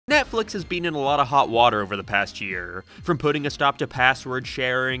Netflix has been in a lot of hot water over the past year, from putting a stop to password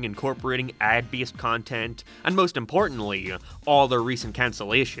sharing, incorporating ad-based content, and most importantly, all their recent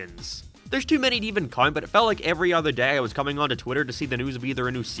cancellations. There's too many to even count, but it felt like every other day I was coming onto Twitter to see the news of either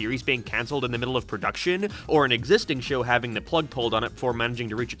a new series being cancelled in the middle of production, or an existing show having the plug pulled on it before managing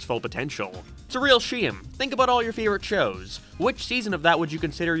to reach its full potential. It's a real shame. Think about all your favorite shows. Which season of that would you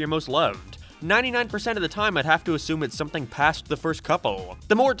consider your most loved? 99% of the time, I'd have to assume it's something past the first couple.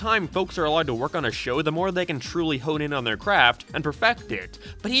 The more time folks are allowed to work on a show, the more they can truly hone in on their craft and perfect it.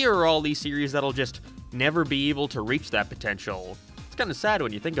 But here are all these series that'll just never be able to reach that potential. It's kinda sad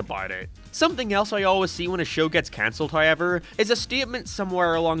when you think about it. Something else I always see when a show gets cancelled, however, is a statement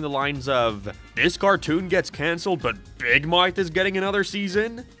somewhere along the lines of, "This cartoon gets cancelled, but Big Mouth is getting another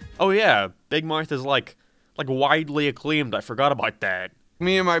season?" Oh yeah, Big Mouth is like widely acclaimed, I forgot about that.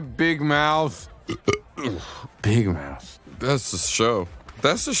 Me and my big mouth. Big mouth. That's the show.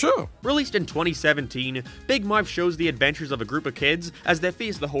 That's the show. Released in 2017, Big Mouth shows the adventures of a group of kids as they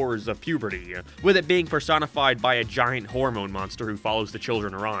face the horrors of puberty, with it being personified by a giant hormone monster who follows the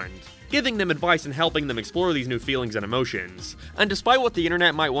children around, giving them advice and helping them explore these new feelings and emotions. And despite what the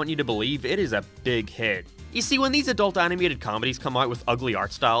internet might want you to believe, it is a big hit. You see, when these adult animated comedies come out with ugly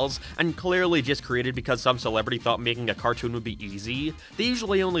art styles, and clearly just created because some celebrity thought making a cartoon would be easy, they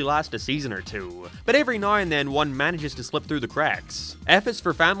usually only last a season or two. But every now and then, one manages to slip through the cracks. F is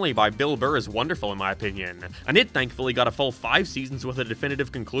for Family by Bill Burr is wonderful in my opinion, and it thankfully got a full 5 seasons with a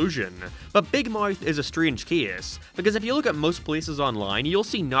definitive conclusion. But Big Mouth is a strange case, because if you look at most places online, you'll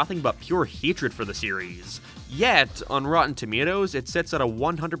see nothing but pure hatred for the series. Yet, on Rotten Tomatoes, it sits at a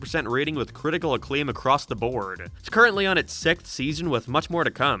 100% rating with critical acclaim across the board. It's currently on its 6th season with much more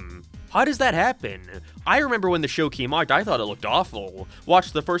to come. How does that happen? I remember when the show came out, I thought it looked awful.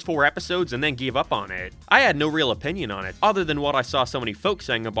 Watched the first 4 episodes and then gave up on it. I had no real opinion on it, other than what I saw so many folks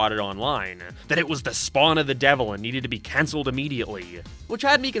saying about it online. That it was the spawn of the devil and needed to be cancelled immediately. Which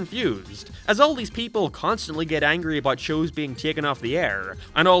had me confused, as all these people constantly get angry about shows being taken off the air,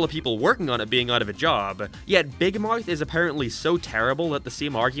 and all the people working on it being out of a job. Yet Big Mouth is apparently so terrible that the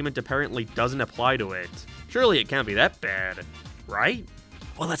same argument apparently doesn't apply to it. Surely it can't be that bad, right?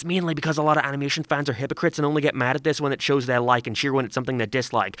 Well, that's mainly because a lot of animation fans are hypocrites and only get mad at this when it shows they like and cheer when it's something they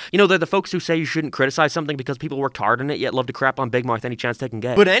dislike. You know, they're the folks who say you shouldn't criticize something because people worked hard on it, yet love to crap on Big Mouth any chance they can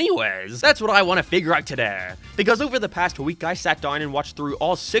get. But anyways, that's what I want to figure out today. Because over the past week, I sat down and watched through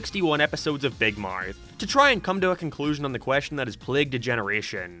all 61 episodes of Big Mouth to try and come to a conclusion on the question that has plagued a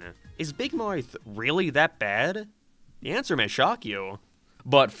generation. Is Big Mouth really that bad? The answer may shock you.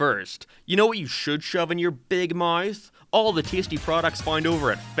 But first, you know what you should shove in your big mouth? All the tasty products found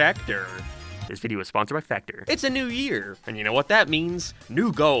over at Factor. This video is sponsored by Factor. It's a new year, and you know what that means?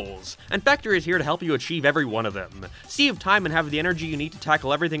 New goals. And Factor is here to help you achieve every one of them. Save time and have the energy you need to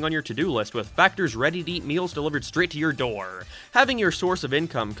tackle everything on your to-do list with Factor's ready-to-eat meals delivered straight to your door. Having your source of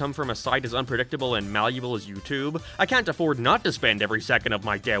income come from a site as unpredictable and malleable as YouTube, I can't afford not to spend every second of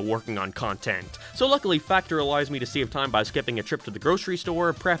my day working on content. So luckily, Factor allows me to save time by skipping a trip to the grocery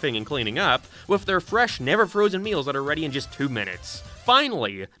store, prepping and cleaning up, with their fresh, never-frozen meals that are ready in just 2 minutes.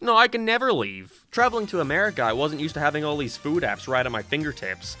 Finally! No, I can never leave. Traveling to America, I wasn't used to having all these food apps right at my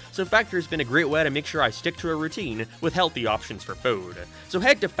fingertips, so Factor's been a great way to make sure I stick to a routine with healthy options for food. So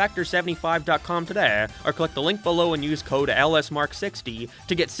head to factor75.com today, or click the link below and use code LSMark60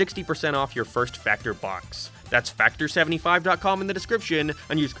 to get 60% off your first Factor box. That's factor75.com in the description,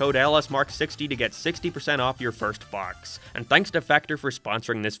 and use code LSMark60 to get 60% off your first box. And thanks to Factor for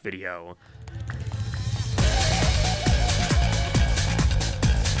sponsoring this video.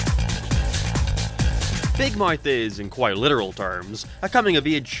 Big Mouth is, in quite literal terms, a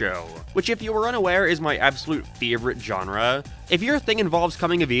coming-of-age show, which if you were unaware is my absolute favorite genre. If your thing involves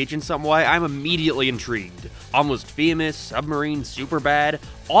coming of age in some way, I'm immediately intrigued. Almost Famous, Submarine, Superbad,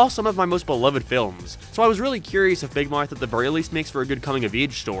 all some of my most beloved films, so I was really curious if Big Mouth at the very least makes for a good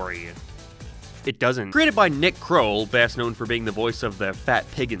coming-of-age story. It doesn't. Created by Nick Kroll, best known for being the voice of the Fat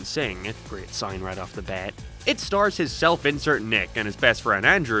Pig and Sing, great sign right off the bat. It stars his self-insert Nick and his best friend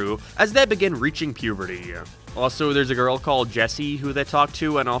Andrew as they begin reaching puberty. Also, there's a girl called Jessie who they talk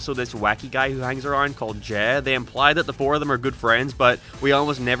to, and also this wacky guy who hangs around called Jay. They imply that the 4 of them are good friends, but we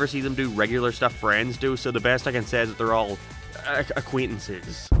almost never see them do regular stuff friends do, so the best I can say is that they're all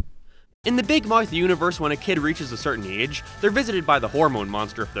acquaintances. In the Big Mouth universe, when a kid reaches a certain age, they're visited by the hormone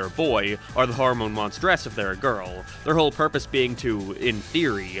monster if they're a boy, or the hormone monstress if they're a girl, their whole purpose being to, in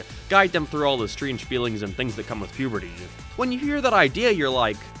theory, guide them through all the strange feelings and things that come with puberty. When you hear that idea, you're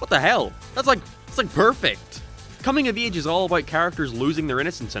like, what the hell? It's like perfect! Coming of age is all about characters losing their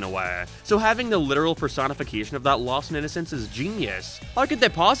innocence in a way, so having the literal personification of that lost innocence is genius. How could they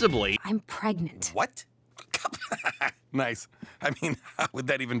possibly? I'm pregnant. What? Nice. I mean, how would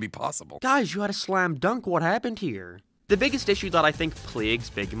that even be possible? Guys, you had a slam dunk, what happened here? The biggest issue that I think plagues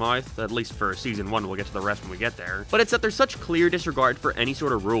Big Mouth, at least for season 1, we'll get to the rest when we get there, but it's that there's such clear disregard for any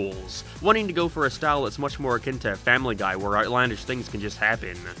sort of rules, wanting to go for a style that's much more akin to Family Guy where outlandish things can just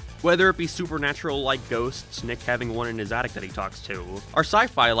happen. Whether it be supernatural like ghosts, Nick having one in his attic that he talks to, or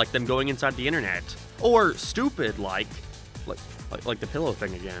sci-fi like them going inside the internet, or stupid like the pillow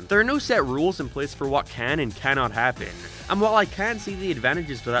thing again. There are no set rules in place for what can and cannot happen, and while I can see the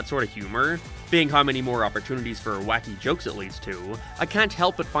advantages to that sort of humor, being how many more opportunities for wacky jokes it leads to, I can't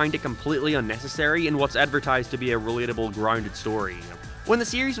help but find it completely unnecessary in what's advertised to be a relatable, grounded story. When the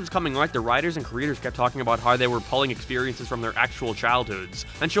series was coming out, the writers and creators kept talking about how they were pulling experiences from their actual childhoods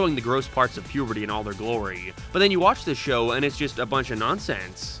and showing the gross parts of puberty in all their glory, but then you watch this show and it's just a bunch of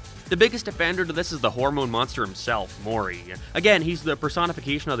nonsense. The biggest offender to this is the hormone monster himself, Maury. Again, he's the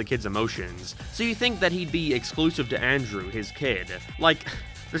personification of the kid's emotions, so you think that he'd be exclusive to Andrew, his kid. Like,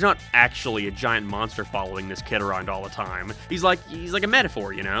 there's not actually a giant monster following this kid around all the time. He's like a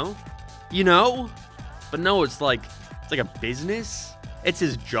metaphor, you know? You know? But no, it's like a business? It's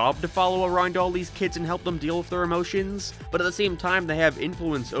his job to follow around all these kids and help them deal with their emotions, but at the same time they have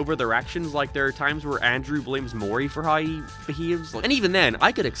influence over their actions. Like there are times where Andrew blames Maury for how he behaves, and even then,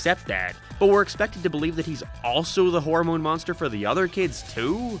 I could accept that, but we're expected to believe that he's also the hormone monster for the other kids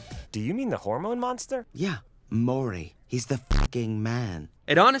too? Do you mean the hormone monster? Yeah, Maury. He's the fucking man.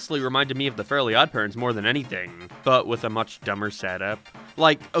 It honestly reminded me of the Fairly OddParents more than anything, but with a much dumber setup.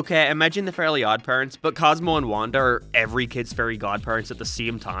 Like, okay, imagine the Fairly OddParents, but Cosmo and Wanda are every kid's fairy godparents at the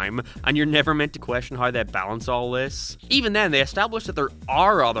same time, and you're never meant to question how they balance all this. Even then, they established that there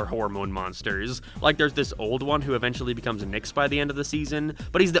are other hormone monsters. Like, there's this old one who eventually becomes Nyx by the end of the season,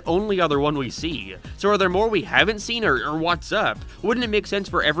 but he's the only other one we see. So are there more we haven't seen, or what's up? Wouldn't it make sense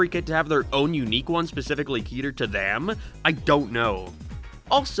for every kid to have their own unique one specifically catered to them? I don't know.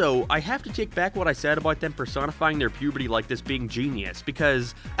 Also, I have to take back what I said about them personifying their puberty like this being genius,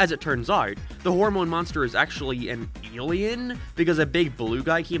 because, as it turns out, the hormone monster is actually an alien, because a big blue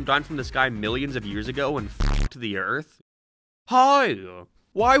guy came down from the sky millions of years ago and f***ed the Earth. How?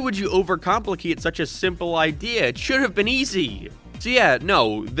 Why would you overcomplicate such a simple idea? It should have been easy. So yeah,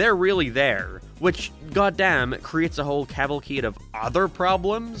 no, they're really there, which, goddamn, creates a whole cavalcade of other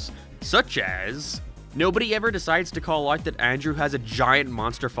problems, such as nobody ever decides to call out that Andrew has a giant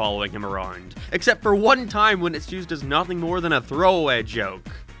monster following him around, except for one time when it's used as nothing more than a throwaway joke.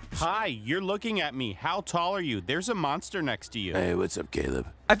 Hi, you're looking at me. How tall are you? There's a monster next to you. Hey, what's up, Caleb?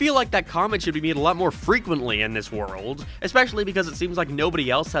 I feel like that comment should be made a lot more frequently in this world, especially because it seems like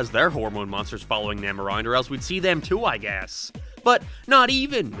nobody else has their hormone monsters following them around, or else we'd see them too, I guess. But not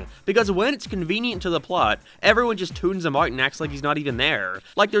even, because when it's convenient to the plot, everyone just tunes him out and acts like he's not even there.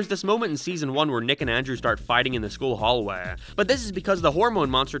 Like there's this moment in season 1 where Nick and Andrew start fighting in the school hallway, but this is because the hormone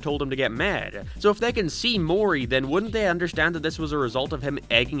monster told him to get mad. So if they can see Maury, then wouldn't they understand that this was a result of him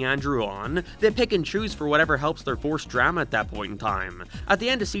egging Andrew on? They pick and choose for whatever helps their forced drama at that point in time. At the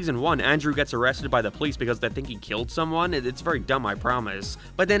end of season 1, Andrew gets arrested by the police because they think he killed someone. It's very dumb, I promise.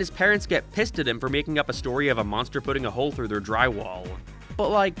 But then his parents get pissed at him for making up a story of a monster putting a hole through their drywall. But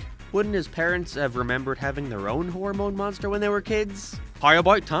like, wouldn't his parents have remembered having their own hormone monster when they were kids? How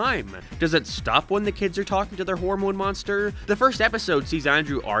about time? Does it stop when the kids are talking to their hormone monster? The first episode sees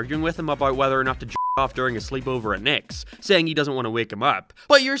Andrew arguing with him about whether or not to off during a sleepover at Nick's, saying he doesn't want to wake him up.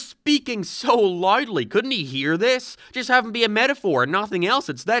 But you're speaking so loudly, couldn't he hear this? Just have him be a metaphor and nothing else,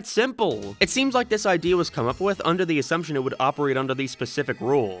 it's that simple. It seems like this idea was come up with under the assumption it would operate under these specific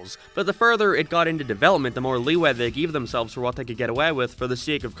rules, but the further it got into development, the more leeway they gave themselves for what they could get away with for the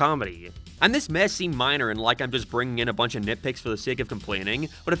sake of comedy. And this may seem minor and like I'm just bringing in a bunch of nitpicks for the sake of complaining,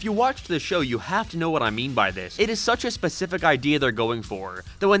 but if you watched the show, you have to know what I mean by this. It is such a specific idea they're going for,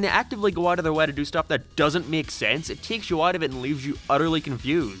 that when they actively go out of their way to do stuff that doesn't make sense, it takes you out of it and leaves you utterly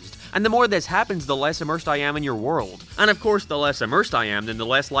confused. And the more this happens, the less immersed I am in your world. And of course, the less immersed I am, then the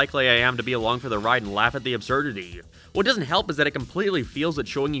less likely I am to be along for the ride and laugh at the absurdity. What doesn't help is that it completely feels at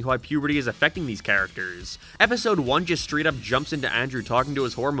showing you how puberty is affecting these characters. Episode 1 just straight up jumps into Andrew talking to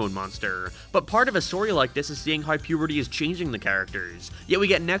his hormone monster, but part of a story like this is seeing how puberty is changing the characters, yet we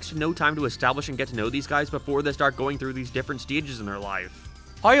get next to no time to establish and get to know these guys before they start going through these different stages in their life.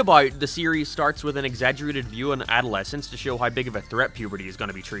 How about the series starts with an exaggerated view on adolescence to show how big of a threat puberty is going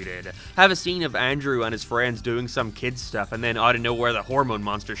to be treated? Have a scene of Andrew and his friends doing some kid stuff, and then out of nowhere the hormone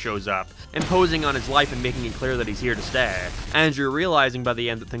monster shows up, imposing on his life and making it clear that he's here to stay. Andrew realizing by the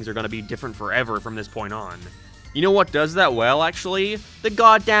end that things are going to be different forever from this point on. You know what does that well, actually? The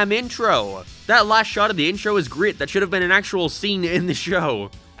goddamn intro! That last shot of the intro is great. That should have been an actual scene in the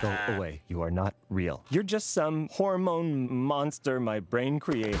show. Go away. You are not real. You're just some hormone monster my brain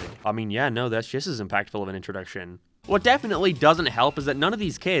created. I mean, yeah, no, that's just as impactful of an introduction. What definitely doesn't help is that none of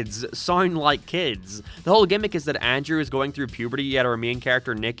these kids sound like kids. The whole gimmick is that Andrew is going through puberty, yet our main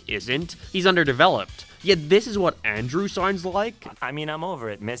character Nick isn't. He's underdeveloped. Yet this is what Andrew sounds like. I mean, I'm over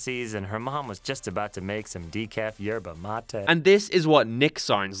at Missy's, and her mom was just about to make some decaf yerba mate. And this is what Nick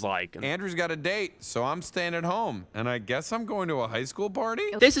sounds like. Andrew's got a date, so I'm staying at home. And I guess I'm going to a high school party?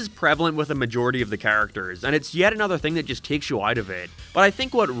 This is prevalent with a majority of the characters, and it's yet another thing that just takes you out of it. But I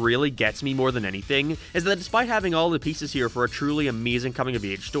think what really gets me more than anything is that despite having all the pieces here for a truly amazing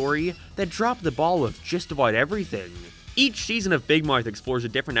coming-of-age story, they drop the ball with just about everything. Each season of Big Mouth explores a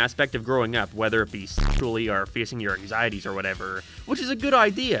different aspect of growing up, whether it be sexually or facing your anxieties or whatever, which is a good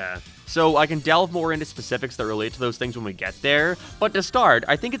idea. So I can delve more into specifics that relate to those things when we get there, but to start,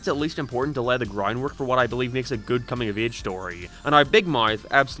 I think it's at least important to lay the groundwork for what I believe makes a good coming-of-age story, and how Big Mouth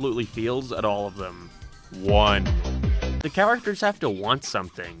absolutely feels at all of them. 1. The characters have to want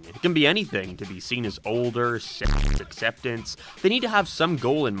something. It can be anything, to be seen as older, sex, acceptance. They need to have some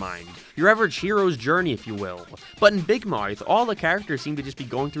goal in mind. Your average hero's journey, if you will. But in Big Mouth, all the characters seem to just be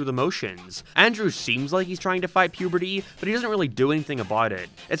going through the motions. Andrew seems like he's trying to fight puberty, but he doesn't really do anything about it.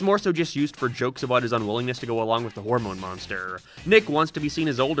 It's more so just used for jokes about his unwillingness to go along with the hormone monster. Nick wants to be seen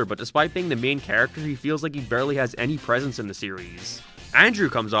as older, but despite being the main character, he feels like he barely has any presence in the series. Andrew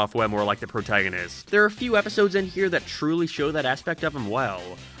comes off way more like the protagonist. There are a few episodes in here that truly show that aspect of him well.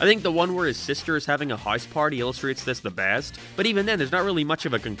 I think the one where his sister is having a house party illustrates this the best, but even then there's not really much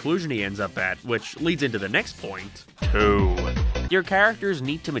of a conclusion he ends up at, which leads into the next point. 2. Your characters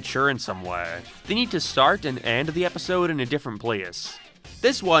need to mature in some way. They need to start and end the episode in a different place.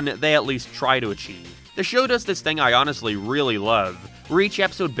 This one, they at least try to achieve. The show does this thing I honestly really love, where each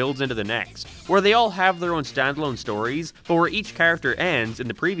episode builds into the next, where they all have their own standalone stories, but where each character ends in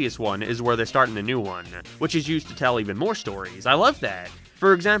the previous one is where they start in the new one, which is used to tell even more stories. I love that.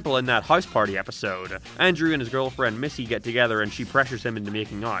 For example, in that house party episode, Andrew and his girlfriend Missy get together and she pressures him into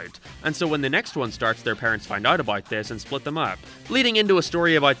making out. And so when the next one starts, their parents find out about this and split them up, leading into a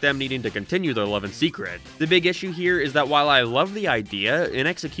story about them needing to continue their love in secret. The big issue here is that while I love the idea, in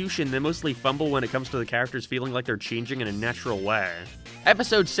execution they mostly fumble when it comes to the characters feeling like they're changing in a natural way.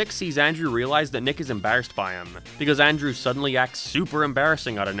 Episode 6 sees Andrew realize that Nick is embarrassed by him, because Andrew suddenly acts super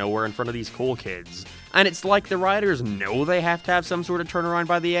embarrassing out of nowhere in front of these cool kids. And it's like the writers know they have to have some sort of turnaround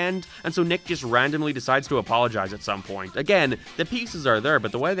by the end, and so Nick just randomly decides to apologize at some point. Again, the pieces are there,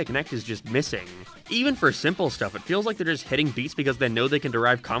 but the way they connect is just missing. Even for simple stuff, it feels like they're just hitting beats because they know they can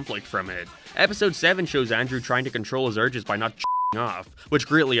derive conflict from it. Episode 7 shows Andrew trying to control his urges by not off, which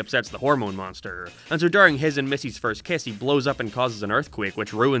greatly upsets the hormone monster. And so during his and Missy's first kiss, he blows up and causes an earthquake,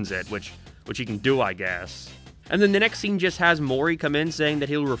 which ruins it, which he can do, I guess. And then the next scene just has Maury come in saying that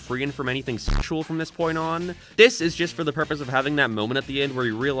he'll refrain from anything sexual from this point on. This is just for the purpose of having that moment at the end where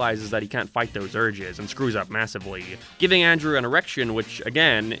he realizes that he can't fight those urges and screws up massively, giving Andrew an erection, which,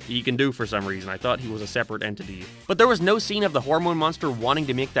 again, he can do for some reason. I thought he was a separate entity. But there was no scene of the hormone monster wanting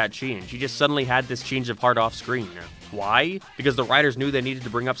to make that change. He just suddenly had this change of heart off screen. Why? Because the writers knew they needed to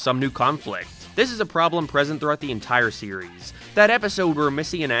bring up some new conflict. This is a problem present throughout the entire series. That episode where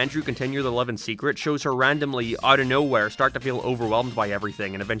Missy and Andrew continue their love in secret shows her randomly, out of nowhere, start to feel overwhelmed by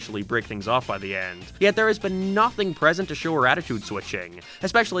everything and eventually break things off by the end. Yet there has been nothing present to show her attitude switching,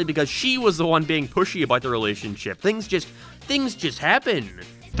 especially because she was the one being pushy about the relationship. Things just happen.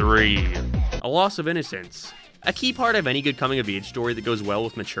 3. A loss of innocence. A key part of any good coming-of-age story that goes well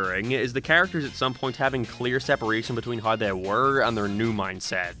with maturing is the characters at some point having clear separation between how they were and their new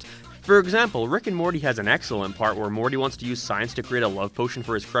mindset. For example, Rick and Morty has an excellent part where Morty wants to use science to create a love potion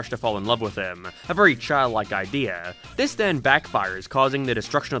for his crush to fall in love with him, a very childlike idea. This then backfires, causing the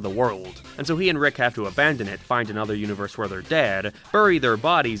destruction of the world, and so he and Rick have to abandon it, find another universe where they're dead, bury their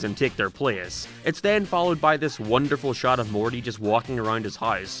bodies, and take their place. It's then followed by this wonderful shot of Morty just walking around his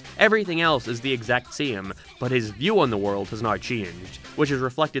house. Everything else is the exact same, but his view on the world has now changed, which is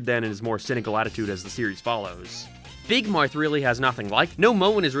reflected then in his more cynical attitude as the series follows. Big Mouth really has nothing like. No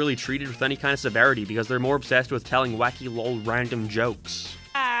moment is really treated with any kind of severity because they're more obsessed with telling wacky lol random jokes.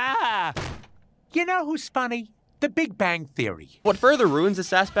 You know who's funny? The Big Bang Theory. What further ruins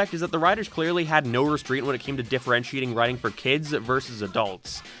this aspect is that the writers clearly had no restraint when it came to differentiating writing for kids versus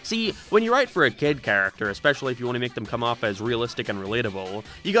adults. See, when you write for a kid character, especially if you want to make them come off as realistic and relatable,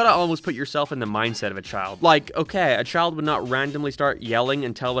 you gotta almost put yourself in the mindset of a child. Like, okay, a child would not randomly start yelling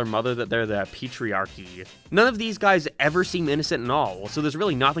and tell their mother that they're the patriarchy. None of these guys ever seem innocent at all, so there's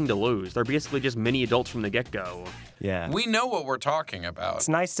really nothing to lose. They're basically just mini adults from the get-go. Yeah. We know what we're talking about. It's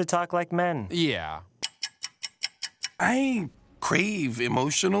nice to talk like men. Yeah. I crave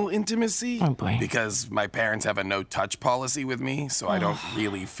emotional intimacy because my parents have a no-touch policy with me, so I don't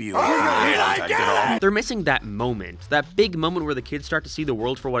really feel contact at all. They're missing that moment, that big moment where the kids start to see the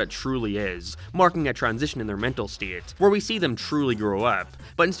world for what it truly is, marking a transition in their mental state, where we see them truly grow up.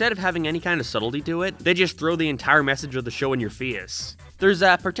 But instead of having any kind of subtlety to it, they just throw the entire message of the show in your face. There's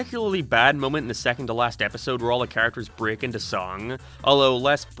a particularly bad moment in the second to last episode where all the characters break into song, although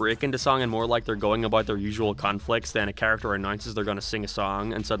less break into song and more like they're going about their usual conflicts than a character announces they're gonna sing a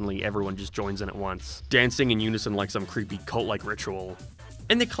song and suddenly everyone just joins in at once, dancing in unison like some creepy cult-like ritual.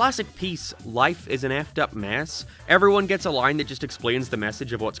 In the classic piece, Life is an effed up mess, everyone gets a line that just explains the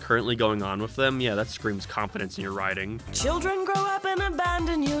message of what's currently going on with them. Yeah, that screams confidence in your writing. Children grow up and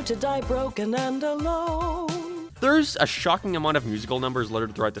abandon you to die broken and alone. There's a shocking amount of musical numbers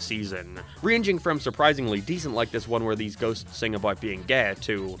littered throughout the season, ranging from surprisingly decent like this one where these ghosts sing about being gay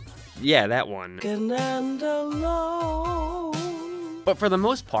to, yeah, that one. And alone. But for the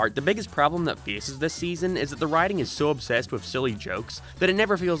most part, the biggest problem that faces this season is that the writing is so obsessed with silly jokes that it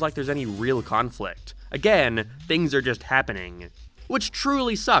never feels like there's any real conflict. Again, things are just happening. Which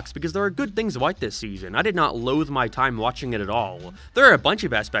truly sucks, because there are good things about this season. I did not loathe my time watching it at all. There are a bunch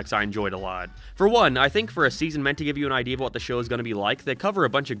of aspects I enjoyed a lot. For one, I think for a season meant to give you an idea of what the show is going to be like, they cover a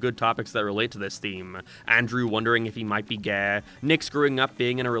bunch of good topics that relate to this theme. Andrew wondering if he might be gay, Nick screwing up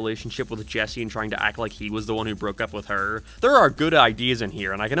being in a relationship with Jessie and trying to act like he was the one who broke up with her. There are good ideas in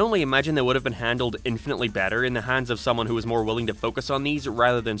here, and I can only imagine they would have been handled infinitely better in the hands of someone who was more willing to focus on these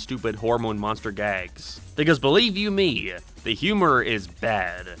rather than stupid hormone monster gags. Because believe you me, the humor is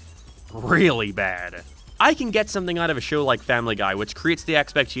bad. Really bad. I can get something out of a show like Family Guy, which creates the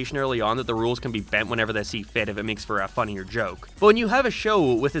expectation early on that the rules can be bent whenever they see fit if it makes for a funnier joke. But when you have a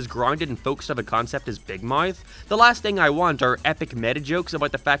show with as grounded and focused of a concept as Big Mouth, the last thing I want are epic meta jokes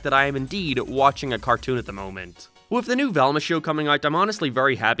about the fact that I am indeed watching a cartoon at the moment. With the new Velma show coming out, I'm honestly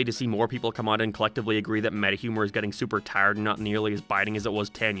very happy to see more people come out and collectively agree that meta humor is getting super tired and not nearly as biting as it was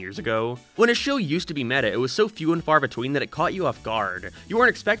 10 years ago. When a show used to be meta, it was so few and far between that it caught you off guard. You weren't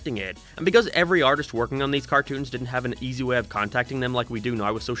expecting it, and because every artist working on these cartoons didn't have an easy way of contacting them like we do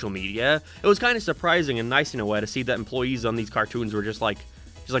now with social media, it was kind of surprising and nice in a way to see that employees on these cartoons were just like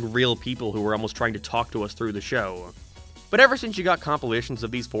real people who were almost trying to talk to us through the show. But ever since you got compilations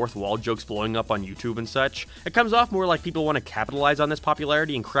of these fourth wall jokes blowing up on YouTube and such, it comes off more like people want to capitalize on this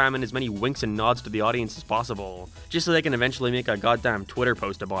popularity and cram in as many winks and nods to the audience as possible, just so they can eventually make a goddamn Twitter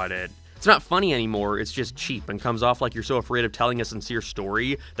post about it. It's not funny anymore, it's just cheap and comes off like you're so afraid of telling a sincere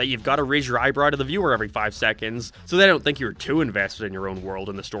story that you've got to raise your eyebrow to the viewer every 5 seconds, so they don't think you're too invested in your own world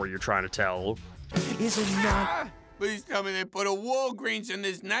and the story you're trying to tell. Is it not? Please tell me they put a Walgreens in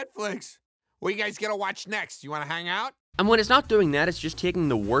this Netflix. What are you guys gonna watch next? You wanna hang out? And when it's not doing that, it's just taking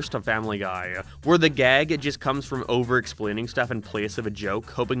the worst of Family Guy, where the gag just comes from over-explaining stuff in place of a joke,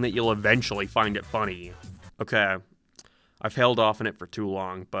 hoping that you'll eventually find it funny. Okay, I've held off on it for too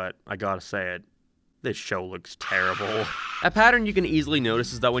long, but I gotta say it. This show looks terrible. A pattern you can easily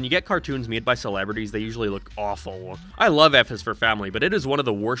notice is that when you get cartoons made by celebrities, they usually look awful. I love F is for Family, but it is one of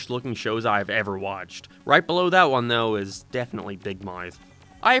the worst looking shows I've ever watched. Right below that one, though, is definitely Big Mouth.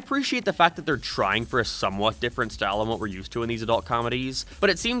 I appreciate the fact that they're trying for a somewhat different style than what we're used to in these adult comedies, but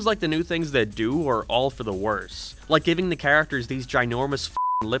it seems like the new things they do are all for the worse. Like giving the characters these ginormous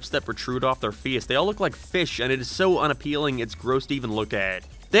lips that protrude off their face. They all look like fish, and it is so unappealing it's gross to even look at.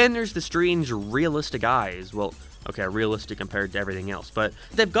 Then there's the strange, realistic eyes. Well, okay, realistic compared to everything else, but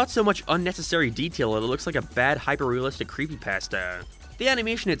they've got so much unnecessary detail that it looks like a bad, hyper-realistic creepypasta. The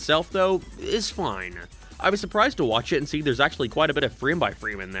animation itself, though, is fine. I was surprised to watch it and see there's actually quite a bit of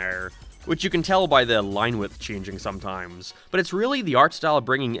frame-by-frame in there, which you can tell by the line width changing sometimes, but it's really the art style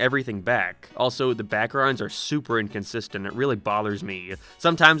bringing everything back. Also, the backgrounds are super inconsistent, it really bothers me.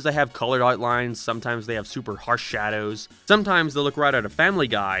 Sometimes they have colored outlines, sometimes they have super harsh shadows, sometimes they look right out of Family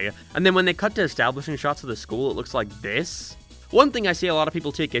Guy, and then when they cut to establishing shots of the school, it looks like this. One thing I see a lot of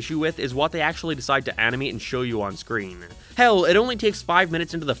people take issue with is what they actually decide to animate and show you on screen. Hell, it only takes 5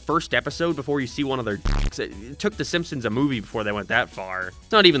 minutes into the first episode before you see one of their dicks. It took The Simpsons a movie before they went that far.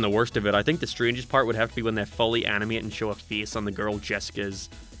 It's not even the worst of it. I think the strangest part would have to be when they fully animate and show a face on the girl Jessica's,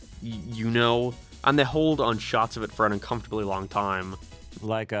 you know. and they hold on shots of it for an uncomfortably long time.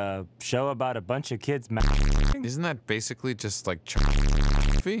 Like a show about a bunch of kids Isn't that basically just like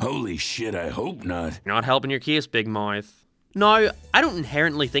Holy shit, I hope not. Not helping your case, Big Mouth. Now, I don't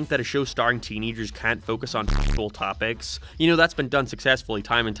inherently think that a show starring teenagers can't focus on sexual topics. You know, that's been done successfully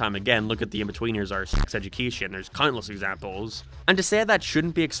time and time again. Look at the In-Betweeners or Sex Education, there's countless examples. And to say that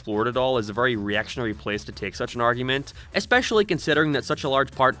shouldn't be explored at all is a very reactionary place to take such an argument, especially considering that such a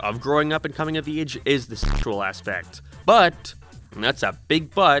large part of growing up and coming of age is the sexual aspect. But, and that's a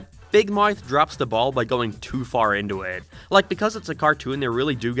big but, Big Mouth drops the ball by going too far into it. Like, because it's a cartoon, they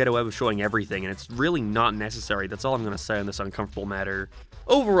really do get away with showing everything, and it's really not necessary. That's all I'm gonna say on this uncomfortable matter.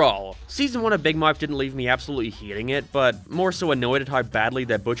 Overall, Season 1 of Big Mouth didn't leave me absolutely hating it, but more so annoyed at how badly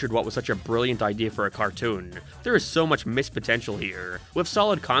they butchered what was such a brilliant idea for a cartoon. There is so much missed potential here, with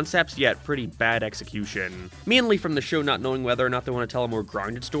solid concepts yet pretty bad execution. Mainly from the show not knowing whether or not they want to tell a more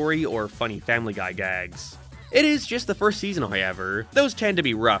grounded story or funny Family Guy gags. It is just the first season, however. Those tend to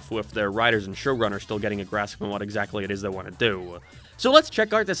be rough, with the writers and showrunners still getting a grasp on what exactly it is they want to do. So let's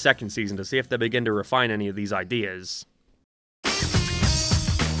check out the second season to see if they begin to refine any of these ideas.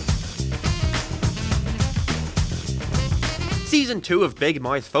 Season 2 of Big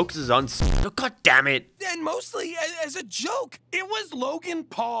Mouth focuses on oh, god damn it! And mostly as a joke. It was Logan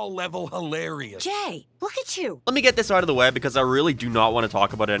Paul level hilarious. Jay, look at you. Let me get this out of the way because I really do not want to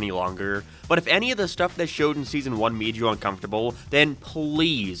talk about it any longer. But if any of the stuff they showed in Season 1 made you uncomfortable, then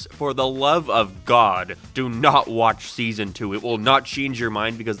please, for the love of God, do not watch Season 2. It will not change your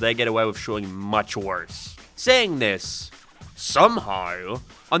mind because they get away with showing much worse. Saying this, somehow,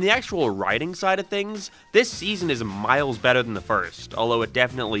 on the actual writing side of things, this season is miles better than the first, although it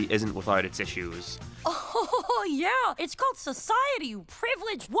definitely isn't without its issues. Oh, yeah. It's called society, you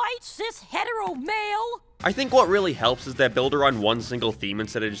privileged, white, cis, hetero male. I think what really helps is they build around one single theme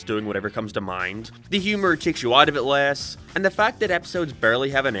instead of just doing whatever comes to mind. The humor takes you out of it less, and the fact that episodes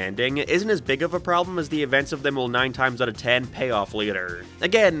barely have an ending isn't as big of a problem as the events of them will 9 times out of 10 pay off later.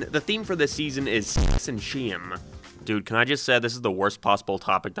 Again, the theme for this season is sex and shame. Dude, can I just say this is the worst possible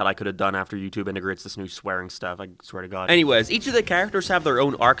topic that I could have done after YouTube integrates this new swearing stuff, I swear to God. Anyways, each of the characters have their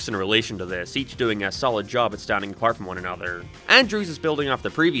own arcs in relation to this, each doing a solid job at standing apart from one another. Andrews is building off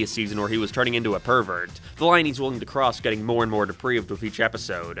the previous season where he was turning into a pervert, the line he's willing to cross getting more and more depraved with each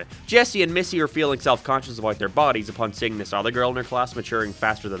episode. Jesse and Missy are feeling self-conscious about their bodies upon seeing this other girl in her class maturing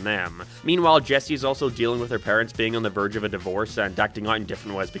faster than them. Meanwhile, Jesse is also dealing with her parents being on the verge of a divorce and acting out in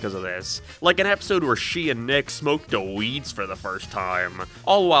different ways because of this. Like an episode where she and Nick smoked the weeds for the first time.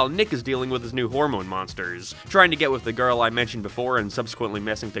 All while Nick is dealing with his new hormone monsters, trying to get with the girl I mentioned before and subsequently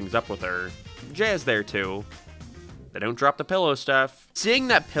messing things up with her. Jay is there too. They don't drop the pillow stuff. Seeing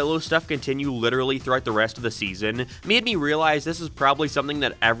that pillow stuff continue literally throughout the rest of the season made me realize this is probably something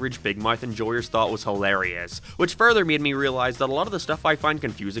that average Big Mouth enjoyers thought was hilarious, which further made me realize that a lot of the stuff I find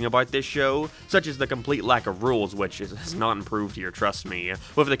confusing about this show, such as the complete lack of rules, which has not improved here, trust me,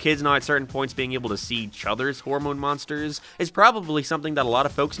 with the kids now at certain points being able to see each other's hormone monsters, is probably something that a lot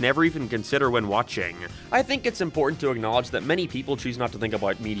of folks never even consider when watching. I think it's important to acknowledge that many people choose not to think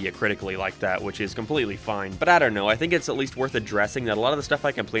about media critically like that, which is completely fine, but I don't know, I think it's at least worth addressing that a lot of the stuff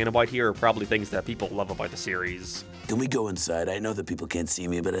I complain about here are probably things that people love about the series. Can we go inside? I know that people can't see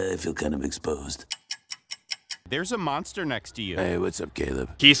me, but I feel kind of exposed. There's a monster next to you. Hey, what's up,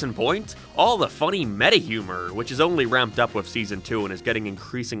 Caleb? Case in point, all the funny meta humor, which is only ramped up with Season 2 and is getting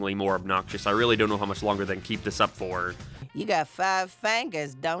increasingly more obnoxious. I really don't know how much longer they can keep this up for. You got 5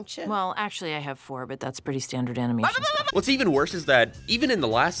 fingers, don't you? Well, actually, I have 4, but that's pretty standard animation stuff. What's even worse is that, even in the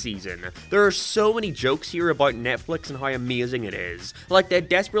last season, there are so many jokes here about Netflix and how amazing it is. Like, they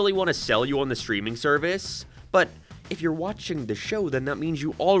desperately want to sell you on the streaming service, but if you're watching the show, then that means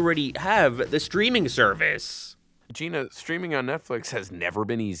you already have the streaming service. Gina, streaming on Netflix has never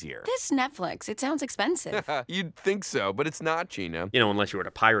been easier. This Netflix, it sounds expensive. You'd think so, but it's not, Gina. You know, unless you were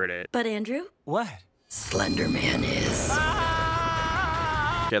to pirate it. But Andrew? What? Slender Man is.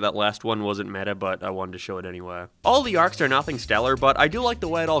 Okay, that last one wasn't meta, but I wanted to show it anyway. All the arcs are nothing stellar, but I do like the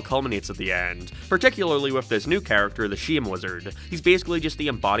way it all culminates at the end, particularly with this new character, the Shiem Wizard. He's basically just the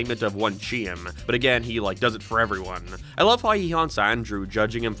embodiment of one Shiem, but again, he does it for everyone. I love how he haunts Andrew,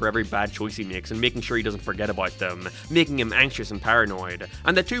 judging him for every bad choice he makes and making sure he doesn't forget about them, making him anxious and paranoid.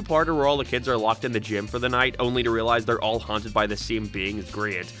 And the two-parter where all the kids are locked in the gym for the night, only to realize they're all haunted by the same being is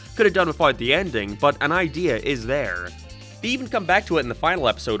great. Could have done without the ending, but an idea is there. They even come back to it in the final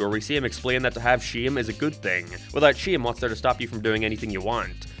episode where we see him explain that to have Shiem is a good thing. Without Shiem, what's there to stop you from doing anything you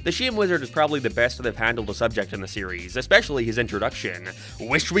want? The Shame Wizard is probably the best they've handled a subject in the series, especially his introduction.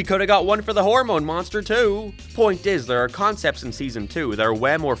 Wish we could've got one for the hormone monster too! Point is, there are concepts in Season 2 that are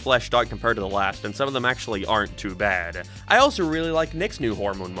way more fleshed out compared to the last, and some of them actually aren't too bad. I also really like Nick's new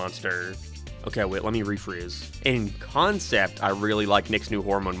hormone monster. Okay, wait, let me rephrase. In concept, I really like Nick's new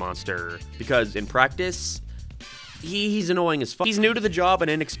hormone monster, because in practice, he's annoying as fuck. He's new to the job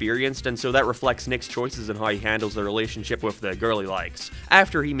and inexperienced, and so that reflects Nick's choices and how he handles the relationship with the girl he likes.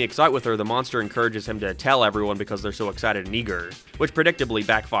 After he makes out with her, the monster encourages him to tell everyone because they're so excited and eager, which predictably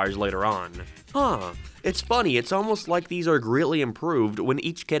backfires later on. Huh. It's funny, it's almost like these are greatly improved when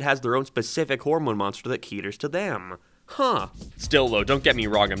each kid has their own specific hormone monster that caters to them. Huh. Still though, don't get me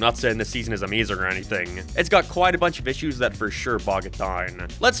wrong, I'm not saying this season is amazing or anything. It's got quite a bunch of issues that for sure bog it down.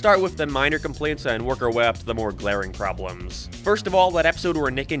 Let's start with the minor complaints and work our way up to the more glaring problems. First of all, that episode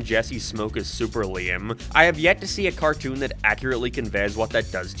where Nick and Jesse smoke is super lame. I have yet to see a cartoon that accurately conveys what that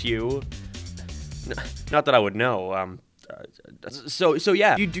does to you. Not that I would know, So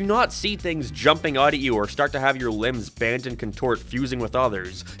yeah, you do not see things jumping out at you or start to have your limbs bend and contort, fusing with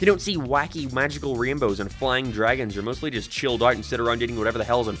others. You don't see wacky magical rainbows and flying dragons. You're mostly just chilled out and sit around eating whatever the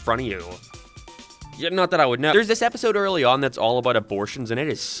hell's in front of you. Yeah, not that I would know. There's this episode early on that's all about abortions, and it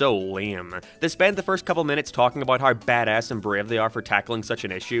is so lame. They spend the first couple minutes talking about how badass and brave they are for tackling such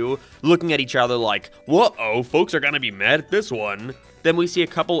an issue, looking at each other like, whoa, folks are gonna be mad at this one. Then we see a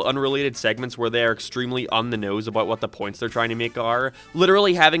couple unrelated segments where they are extremely on the nose about what the points they're trying to make are,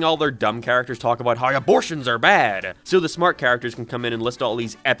 literally having all their dumb characters talk about how abortions are bad, so the smart characters can come in and list all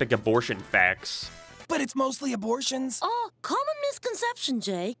these epic abortion facts. But it's mostly abortions. Common misconception,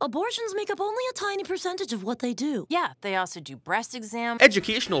 Jay. Abortions make up only a tiny percentage of what they do. Yeah, they also do breast exams.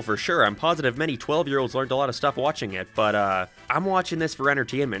 Educational for sure. I'm positive many 12-year-olds learned a lot of stuff watching it, but I'm watching this for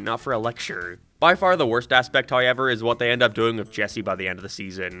entertainment, not for a lecture. By far the worst aspect, however, is what they end up doing with Jesse by the end of the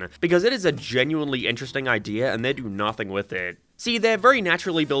season, because it is a genuinely interesting idea and they do nothing with it. See, they very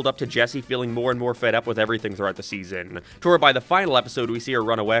naturally build up to Jesse feeling more and more fed up with everything throughout the season, to where by the final episode we see her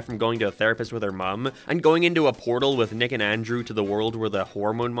run away from going to a therapist with her mum, and going into a portal with Nick and Andrew to the world where the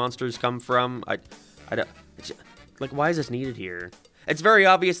hormone monsters come from. I don't, like, why is this needed here? It's very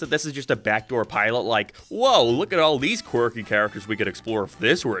obvious that this is just a backdoor pilot, like, whoa, look at all these quirky characters we could explore if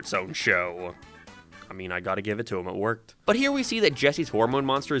this were its own show. I mean, I gotta give it to him, it worked. But here we see that Jesse's hormone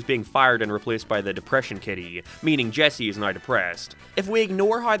monster is being fired and replaced by the depression kitty, meaning Jesse is now depressed. If we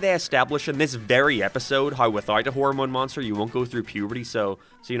ignore how they establish in this very episode how without a hormone monster you won't go through puberty, so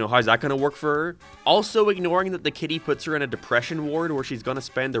you know, how's that gonna work for her? Also ignoring that the kitty puts her in a depression ward where she's gonna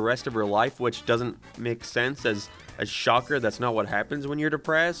spend the rest of her life, which doesn't make sense as a shocker, that's not what happens when you're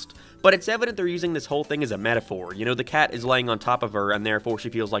depressed. But it's evident they're using this whole thing as a metaphor. You know, the cat is laying on top of her and therefore she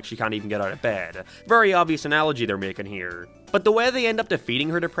feels like she can't even get out of bed. Very obvious analogy they're making here. But the way they end up defeating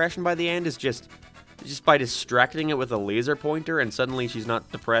her depression by the end is just by distracting it with a laser pointer and suddenly she's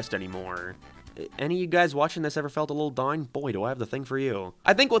not depressed anymore. Any of you guys watching this ever felt a little down? Boy, do I have the thing for you.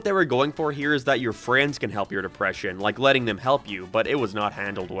 I think what they were going for here is that your friends can help your depression, like letting them help you, but it was not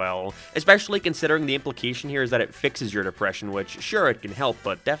handled well. Especially considering the implication here is that it fixes your depression, which, sure, it can help,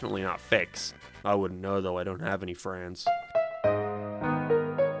 but definitely not fix. I wouldn't know, though, I don't have any friends.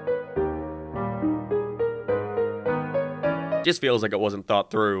 Just feels like it wasn't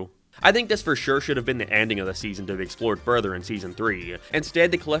thought through. I think this for sure should have been the ending of the season to be explored further in Season 3.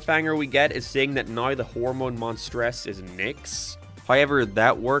 Instead, the cliffhanger we get is saying that now the hormone monstress is Nick's. However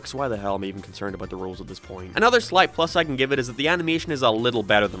that works, why the hell am I even concerned about the rules at this point? Another slight plus I can give it is that the animation is a little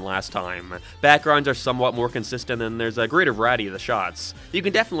better than last time. Backgrounds are somewhat more consistent and there's a greater variety of the shots. You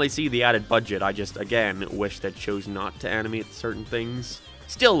can definitely see the added budget, I just, again, wish they chose not to animate certain things.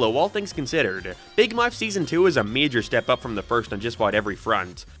 Still though, all things considered, Big Mouth Season 2 is a major step up from the first on just about every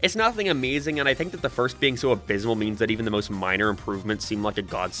front. It's nothing amazing, and I think that the first being so abysmal means that even the most minor improvements seem like a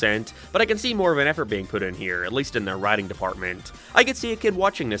godsend, but I can see more of an effort being put in here, at least in the writing department. I could see a kid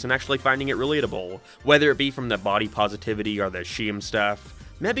watching this and actually finding it relatable, whether it be from the body positivity or the shame stuff.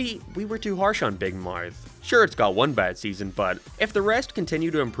 Maybe we were too harsh on Big Mouth. Sure, it's got one bad season, but if the rest continue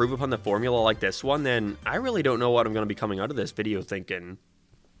to improve upon the formula like this one, then I really don't know what I'm going to be coming out of this video thinking.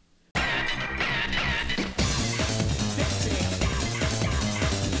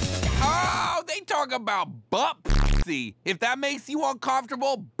 Oh, they talk about butt pussy. If that makes you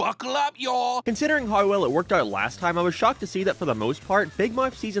uncomfortable, buckle up, y'all. Considering how well it worked out last time, I was shocked to see that for the most part, Big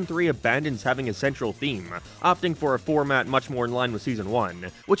Mouth Season 3 abandons having a central theme, opting for a format much more in line with Season 1,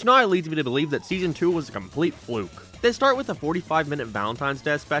 which now leads me to believe that Season 2 was a complete fluke. They start with a 45-minute Valentine's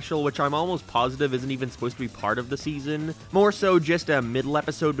Day special, which I'm almost positive isn't even supposed to be part of the season, more so just a middle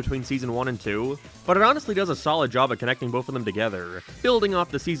episode between Season 1 and 2, but it honestly does a solid job at connecting both of them together, building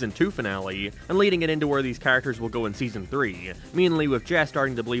off the Season 2 finale, and leading it into where these characters will go in Season 3, mainly with Jess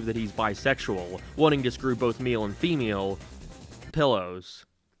starting to believe that he's bisexual, wanting to screw both male and female pillows.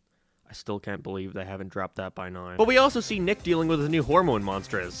 I still can't believe they haven't dropped that by now. But we also see Nick dealing with his new hormone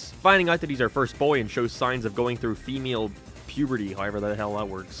monstrous, finding out that he's our first boy and shows signs of going through female puberty, however the hell that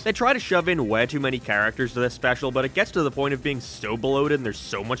works. They try to shove in way too many characters to this special, but it gets to the point of being so bloated and there's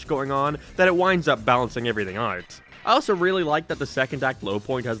so much going on that it winds up balancing everything out. I also really like that the second act low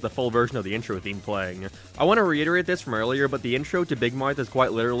point has the full version of the intro theme playing. I want to reiterate this from earlier, but the intro to Big Mouth is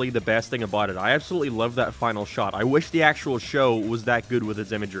quite literally the best thing about it. I absolutely love that final shot. I wish the actual show was that good with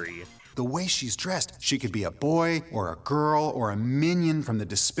its imagery. The way she's dressed, she could be a boy, or a girl, or a minion from the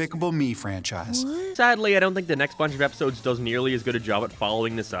Despicable Me franchise. What? Sadly, I don't think the next bunch of episodes does nearly as good a job at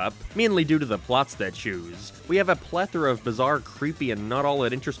following this up, mainly due to the plots they choose. We have a plethora of bizarre, creepy, and not all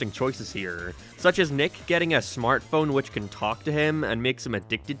that interesting choices here, such as Nick getting a smartphone which can talk to him and makes him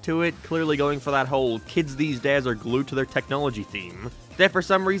addicted to it, clearly going for that whole kids these days are glued to their technology theme. They for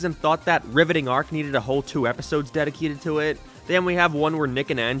some reason thought that riveting arc needed a whole 2 episodes dedicated to it. Then we have one where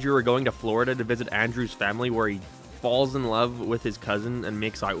Nick and Andrew are going to Florida to visit Andrew's family, where he falls in love with his cousin and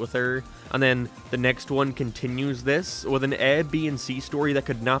makes out with her. And then the next one continues this with an A, B, and C story that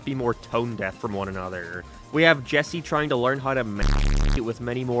could not be more tone deaf from one another. We have Jessie trying to learn how to it with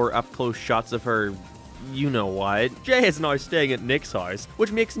many more up-close shots of her you-know-what. Jay is now staying at Nick's house,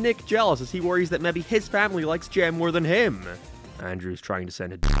 which makes Nick jealous as he worries that maybe his family likes Jay more than him. Andrew's trying to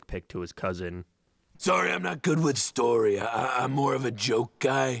send a dick pic to his cousin. Sorry, I'm not good with story. I'm more of a joke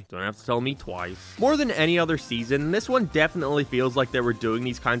guy. Don't have to tell me twice. More than any other season, this one definitely feels like they were doing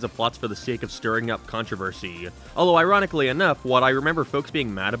these kinds of plots for the sake of stirring up controversy. Although, ironically enough, what I remember folks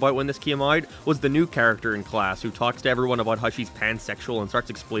being mad about when this came out was the new character in class who talks to everyone about how she's pansexual and starts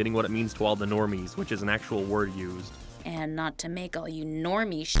explaining what it means to all the normies, which is an actual word used. And not to make all you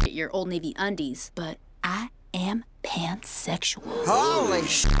normie shit your Old Navy undies, but I am pansexual. Holy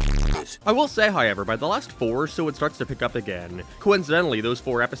shit. I will say, however, by the last 4 or so it starts to pick up again. Coincidentally, those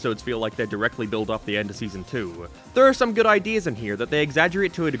 4 episodes feel like they directly build off the end of Season 2. There are some good ideas in here that they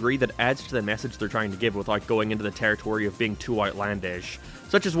exaggerate to a degree that adds to the message they're trying to give without going into the territory of being too outlandish.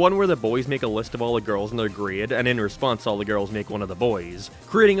 Such as one where the boys make a list of all the girls in their grade, and in response all the girls make one of the boys,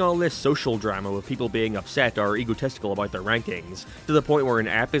 creating all this social drama with people being upset or egotistical about their rankings, to the point where an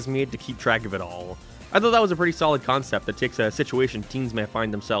app is made to keep track of it all. I thought that was a pretty solid concept that takes a situation teens may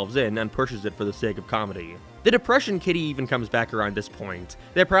find themselves in and pushes it for the sake of comedy. The depression kitty even comes back around this point.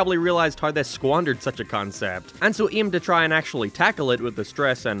 They probably realized how they squandered such a concept, and so aimed to try and actually tackle it with the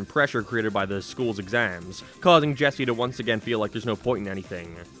stress and pressure created by the school's exams, causing Jessie to once again feel like there's no point in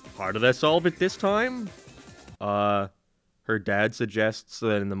anything. How do they solve it this time? Her dad suggests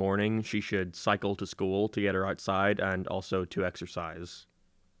that in the morning she should cycle to school to get her outside and also to exercise.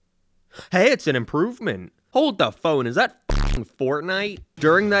 Hey, it's an improvement. Hold the phone, is that f***ing Fortnite?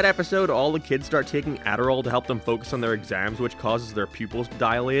 During that episode, all the kids start taking Adderall to help them focus on their exams, which causes their pupils to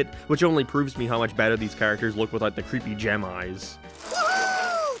dilate, which only proves to me how much better these characters look without the creepy gem eyes.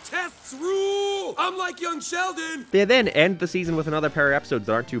 Tests rule! I'm like young Sheldon! They then end the season with another pair of episodes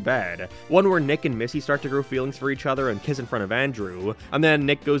that aren't too bad. One where Nick and Missy start to grow feelings for each other and kiss in front of Andrew, and then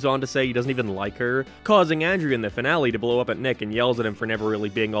Nick goes on to say he doesn't even like her, causing Andrew in the finale to blow up at Nick and yells at him for never really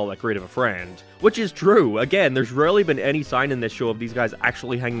being all that great of a friend. Which is true. Again, there's rarely been any sign in this show of these guys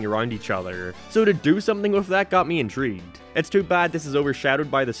actually hanging around each other, so to do something with that got me intrigued. It's too bad this is overshadowed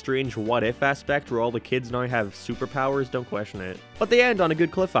by the strange what-if aspect where all the kids now have superpowers, don't question it. But they end on a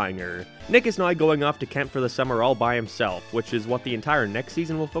good cliffhanger. Nick is now going off to camp for the summer all by himself, which is what the entire next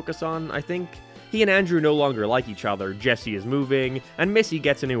season will focus on, I think. He and Andrew no longer like each other, Jessie is moving, and Missy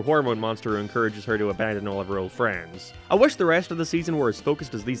gets a new hormone monster who encourages her to abandon all of her old friends. I wish the rest of the season were as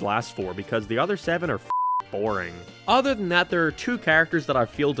focused as these last 4, because the other 7 are boring. Other than that, there are 2 characters that I've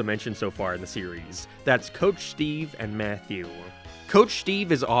failed to mention so far in the series. That's Coach Steve and Matthew. Coach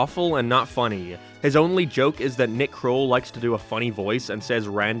Steve is awful and not funny. His only joke is that Nick Kroll likes to do a funny voice and says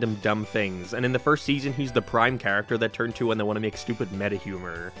random dumb things, and in the first season he's the prime character that turn to when they want to make stupid meta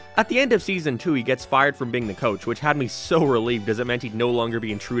humor. At the end of season 2 he gets fired from being the coach, which had me so relieved as it meant he'd no longer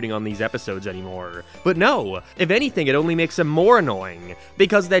be intruding on these episodes anymore. But no, if anything it only makes him more annoying,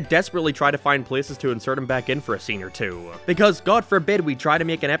 because they desperately try to find places to insert him back in for a scene or two. Because God forbid we try to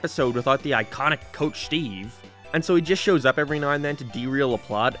make an episode without the iconic Coach Steve. And so he just shows up every now and then to derail a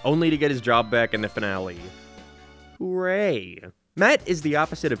plot, only to get his job back in the finale. Hooray. Matt is the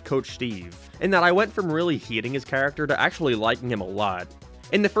opposite of Coach Steve, in that I went from really hating his character to actually liking him a lot.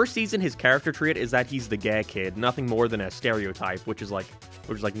 In the first season, his character trait is that he's the gay kid, nothing more than a stereotype, which is like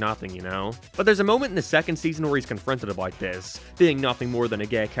nothing, you know? But there's a moment in the second season where he's confronted about this, being nothing more than a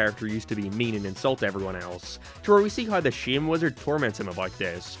gay character used to be mean and insult everyone else, to where we see how the Shame Wizard torments him about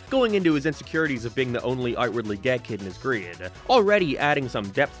this, going into his insecurities of being the only outwardly gay kid in his grade, already adding some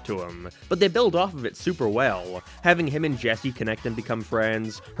depth to him, but they build off of it super well, having him and Jessie connect and become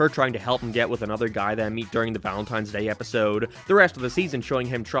friends, her trying to help him get with another guy they meet during the Valentine's Day episode, the rest of the season showing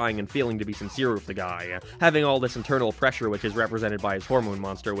him trying and feeling to be sincere with the guy, having all this internal pressure which is represented by his hormone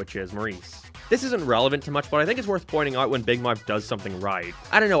monster, which is Maurice. This isn't relevant to much, but I think it's worth pointing out when Big Mouth does something right.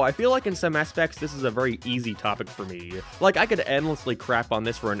 I don't know, I feel like in some aspects this is a very easy topic for me. Like, I could endlessly crap on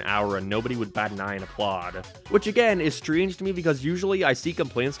this for an hour and nobody would bat an eye and applaud. Which again is strange to me because usually I see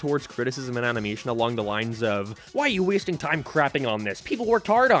complaints towards criticism in animation along the lines of, why are you wasting time crapping on this? People worked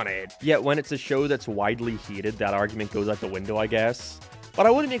hard on it! Yet when it's a show that's widely hated, that argument goes out the window, I guess. But I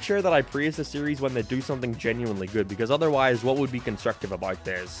want to make sure that I praise the series when they do something genuinely good, because otherwise, what would be constructive about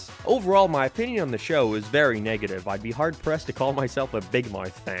this? Overall, my opinion on the show is very negative. I'd be hard-pressed to call myself a Big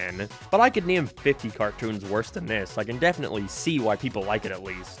Mouth fan. But I could name 50 cartoons worse than this. I can definitely see why people like it at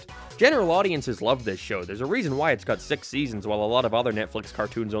least. General audiences love this show. There's a reason why it's got 6 seasons while a lot of other Netflix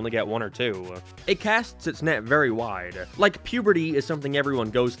cartoons only get 1 or 2. It casts its net very wide. Like, puberty is something everyone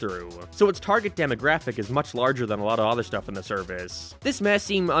goes through, so its target demographic is much larger than a lot of other stuff in the service. This may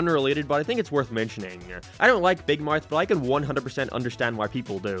seem unrelated, but I think it's worth mentioning. I don't like Big Mouth, but I can 100% understand why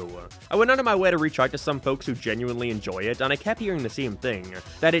people do. I went out of my way to reach out to some folks who genuinely enjoy it, and I kept hearing the same thing,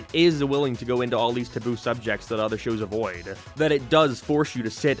 that it is willing to go into all these taboo subjects that other shows avoid, that it does force you to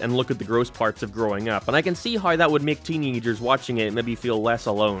sit and look at the gross parts of growing up, and I can see how that would make teenagers watching it maybe feel less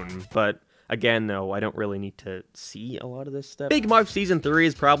alone, but again, though, I don't really need to see a lot of this stuff. Big Mouth Season 3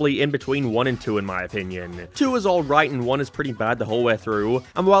 is probably in between 1 and 2 in my opinion. 2 is alright and 1 is pretty bad the whole way through,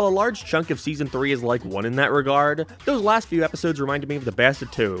 and while a large chunk of Season 3 is like 1 in that regard, those last few episodes reminded me of the best of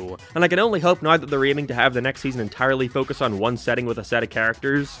 2, and I can only hope now that they're aiming to have the next season entirely focus on one setting with a set of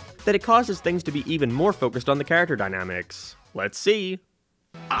characters, that it causes things to be even more focused on the character dynamics. Let's see.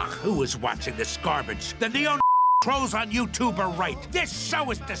 Who is watching this garbage? The neo crows on YouTube are right. This show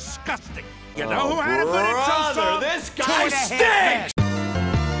is disgusting. You know who had a good intro song? This guy stinks!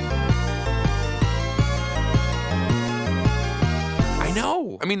 I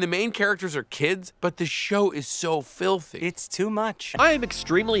know. I mean, the main characters are kids, but the show is so filthy. It's too much. I am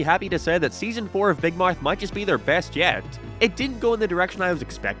extremely happy to say that Season 4 of Big Mouth might just be their best yet. It didn't go in the direction I was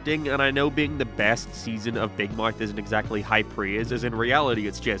expecting, and I know being the best season of Big Mouth isn't exactly high praise, as in reality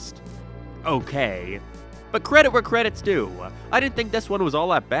it's just okay. But credit where credit's due. I didn't think this one was all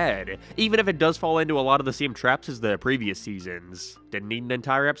that bad, even if it does fall into a lot of the same traps as the previous seasons. Didn't need an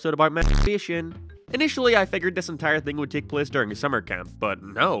entire episode about masturbation. Initially, I figured this entire thing would take place during summer camp, but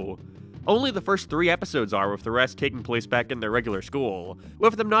no. Only the first 3 episodes are, with the rest taking place back in their regular school,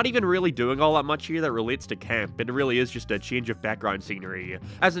 with them not even really doing all that much here that relates to camp. It really is just a change of background scenery,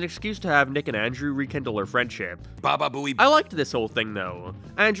 as an excuse to have Nick and Andrew rekindle their friendship. Baba Booey. I liked this whole thing though.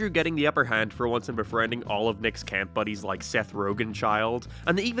 Andrew getting the upper hand for once and befriending all of Nick's camp buddies like Seth Rogen child,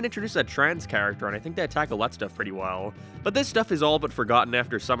 and they even introduced a trans character, and I think they tackle that stuff pretty well. But this stuff is all but forgotten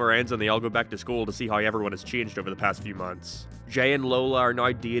after summer ends and they all go back to school to see how everyone has changed over the past few months. Jay and Lola are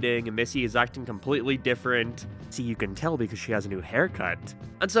now dating, and Missy is acting completely different. See, you can tell because she has a new haircut.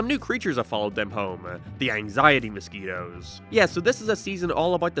 And some new creatures have followed them home, the anxiety mosquitoes. Yeah, so this is a season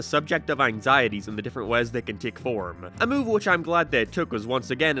all about the subject of anxieties and the different ways they can take form. A move which I'm glad they took, was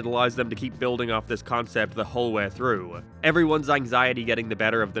once again it allows them to keep building off this concept the whole way through. Everyone's anxiety getting the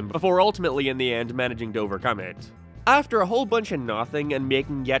better of them before ultimately in the end managing to overcome it. After a whole bunch of nothing and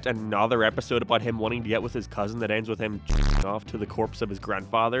making yet another episode about him wanting to get with his cousin that ends with him off to the corpse of his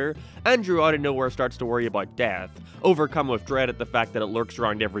grandfather, Andrew out of nowhere starts to worry about death, overcome with dread at the fact that it lurks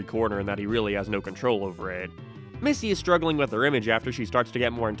around every corner and that he really has no control over it. Missy is struggling with her image after she starts to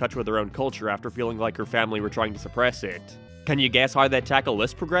get more in touch with her own culture after feeling like her family were trying to suppress it. Can you guess how they tackle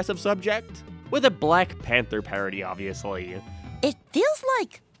this progressive subject? With a Black Panther parody, obviously. It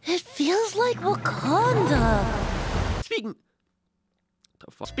feels like Wakanda.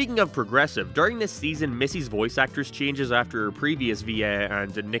 Speaking of progressive, during this season, Missy's voice actress changes after her previous VA,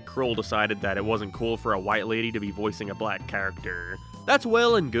 and Nick Kroll decided that it wasn't cool for a white lady to be voicing a black character. That's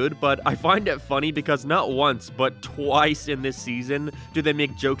well and good, but I find it funny because not once, but twice in this season do they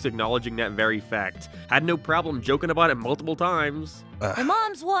make jokes acknowledging that very fact. Had no problem joking about it multiple times. My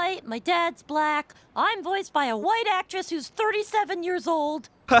mom's white, my dad's black. I'm voiced by a white actress who's 37 years old.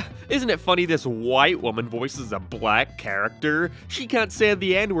 Isn't it funny this white woman voices a black character? She can't say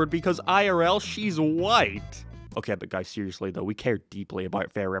the N-word because IRL, she's white. Okay, but guys, seriously though, we care deeply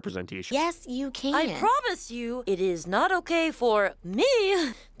about fair representation. Yes, you can. I promise you, it is not okay for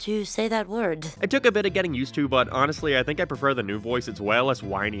me to say that word. It took a bit of getting used to, but honestly, I think I prefer the new voice. It's way less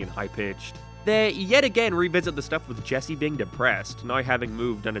whiny and high-pitched. They yet again revisit the stuff with Jessie being depressed, now having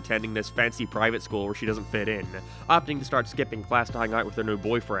moved and attending this fancy private school where she doesn't fit in, opting to start skipping class to hang out with her new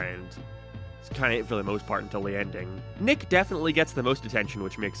boyfriend. It's kind of it for the most part until the ending. Nick definitely gets the most attention,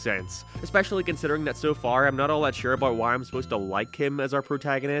 which makes sense, especially considering that so far I'm not all that sure about why I'm supposed to like him as our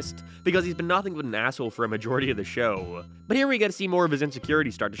protagonist, because he's been nothing but an asshole for a majority of the show. But here we get to see more of his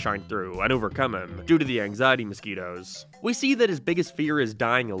insecurities start to shine through and overcome him, due to the anxiety mosquitoes. We see that his biggest fear is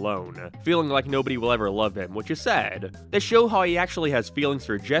dying alone, feeling like nobody will ever love him, which is sad. They show how he actually has feelings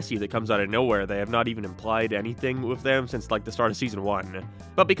for Jessie that comes out of nowhere. They have not even implied anything with them since like the start of season 1.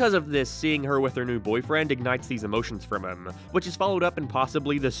 But because of this, seeing her with her new boyfriend ignites these emotions from him, which is followed up in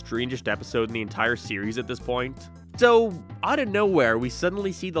possibly the strangest episode in the entire series at this point. So, out of nowhere, we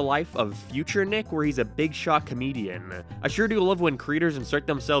suddenly see the life of future Nick, where he's a big shot comedian. I sure do love when creators insert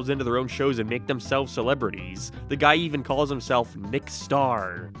themselves into their own shows and make themselves celebrities. The guy even calls himself Nick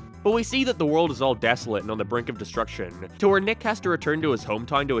Star. But we see that the world is all desolate and on the brink of destruction, to where Nick has to return to his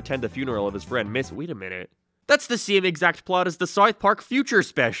hometown to attend the funeral of his friend wait a minute. That's the same exact plot as the South Park Future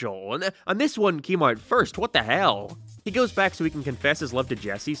special, and this one came out first, what the hell? He goes back so he can confess his love to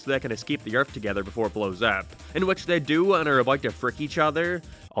Jessie so they can escape the Earth together before it blows up, in which they do and are about to frick each other.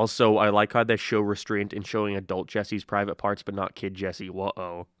 Also, I like how they show restraint in showing adult Jessie's private parts but not kid Jessie,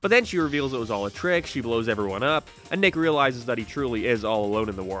 whoa. But then she reveals it was all a trick, she blows everyone up, and Nick realizes that he truly is all alone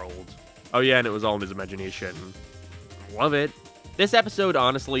in the world. Oh yeah, and it was all in his imagination. Love it. This episode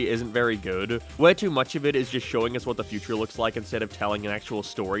honestly isn't very good. Way too much of it is just showing us what the future looks like instead of telling an actual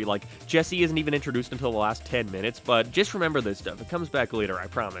story. Like, Jessie isn't even introduced until the last 10 minutes, but just remember this stuff. It comes back later, I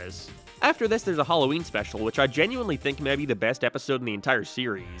promise. After this, there's a Halloween special, which I genuinely think may be the best episode in the entire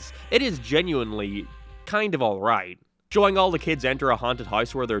series. It is genuinely kind of alright, showing all the kids enter a haunted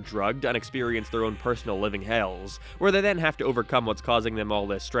house where they're drugged and experience their own personal living hells, where they then have to overcome what's causing them all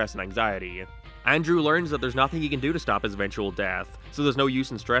this stress and anxiety. Andrew learns that there's nothing he can do to stop his eventual death, so there's no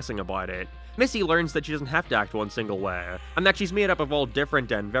use in stressing about it. Missy learns that she doesn't have to act one single way, and that she's made up of all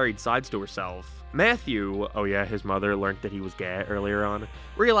different and varied sides to herself. Matthew, oh yeah, his mother learned that he was gay earlier on,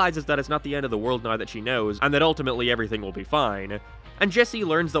 realizes that it's not the end of the world now that she knows, and that ultimately everything will be fine. And Jessie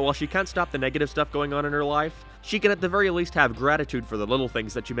learns that while she can't stop the negative stuff going on in her life, she can at the very least have gratitude for the little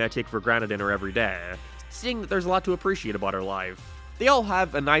things that she may take for granted in her everyday, seeing that there's a lot to appreciate about her life. They all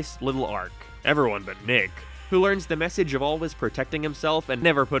have a nice little arc. Everyone but Nick, who learns the message of always protecting himself and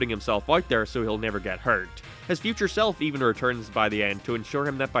never putting himself out there so he'll never get hurt. His future self even returns by the end to ensure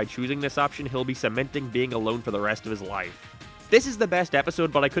him that by choosing this option he'll be cementing being alone for the rest of his life. This is the best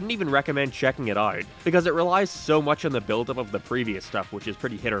episode, but I couldn't even recommend checking it out, because it relies so much on the build-up of the previous stuff, which is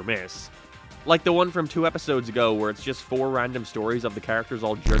pretty hit or miss. Like the one from 2 episodes ago where it's just 4 random stories of the characters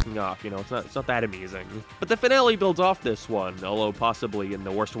all jerking off, you know, it's not that amazing. But the finale builds off this one, although possibly in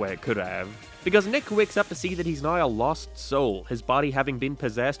the worst way it could have. Because Nick wakes up to see that he's now a lost soul, his body having been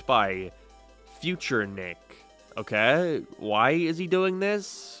possessed by future Nick. Okay, why is he doing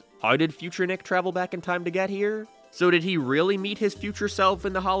this? How did future Nick travel back in time to get here? So did he really meet his future self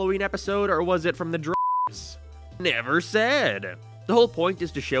in the Halloween episode, or was it from the drugs? Never said. The whole point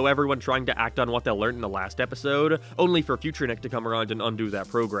is to show everyone trying to act on what they learned in the last episode, only for future Nick to come around and undo that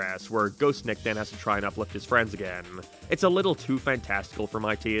progress, where Ghost Nick then has to try and uplift his friends again. It's a little too fantastical for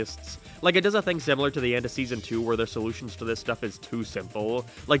my tastes. Like, it does a thing similar to the end of Season 2 where their solutions to this stuff is too simple.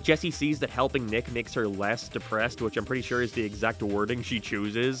 Like, Jessie sees that helping Nick makes her less depressed, which I'm pretty sure is the exact wording she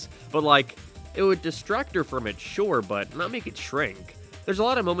chooses, but like, it would distract her from it, sure, but not make it shrink. There's a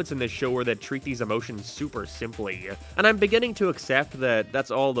lot of moments in this show where they treat these emotions super simply, and I'm beginning to accept that that's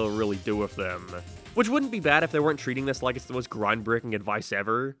all they'll really do with them. Which wouldn't be bad if they weren't treating this like it's the most groundbreaking advice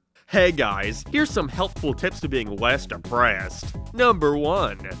ever. Hey guys, here's some helpful tips to being less depressed. Number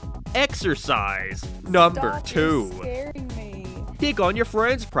 1. Exercise. Number 2. Take on your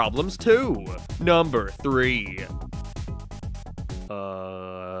friends' problems too. Number 3.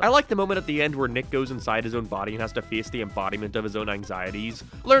 I like the moment at the end where Nick goes inside his own body and has to face the embodiment of his own anxieties,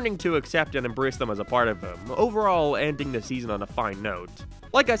 learning to accept and embrace them as a part of him, overall ending the season on a fine note.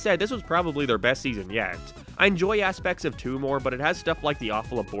 Like I said, this was probably their best season yet. I enjoy aspects of 2 more, but it has stuff like the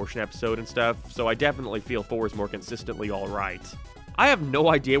awful abortion episode and stuff, so I definitely feel 4 is more consistently alright. I have no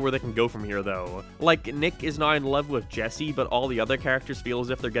idea where they can go from here, though. Like, Nick is now in love with Jesse, but all the other characters feel as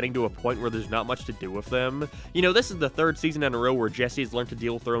if they're getting to a point where there's not much to do with them. You know, this is the 3rd season in a row where Jesse has learned to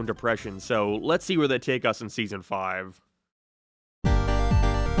deal with her own depression, so let's see where they take us in Season 5.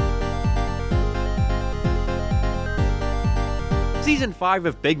 Season 5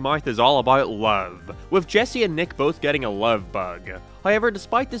 of Big Mouth is all about love, with Jesse and Nick both getting a love bug. However,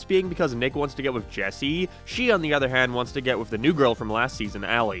 despite this being because Nick wants to get with Jesse, she on the other hand wants to get with the new girl from last season,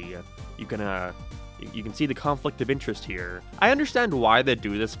 Allie. You can see the conflict of interest here. I understand why they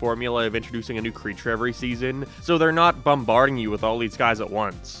do this formula of introducing a new creature every season, so they're not bombarding you with all these guys at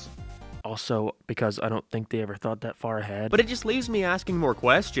once. Also, because I don't think they ever thought that far ahead. But it just leaves me asking more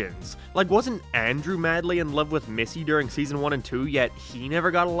questions. Like, wasn't Andrew madly in love with Missy during season 1 and 2, yet he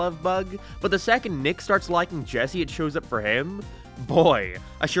never got a love bug? But the second Nick starts liking Jesse, it shows up for him? Boy,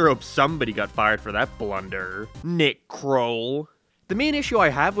 I sure hope somebody got fired for that blunder. Nick Kroll. The main issue I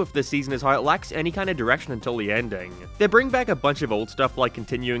have with this season is how it lacks any kind of direction until the ending. They bring back a bunch of old stuff like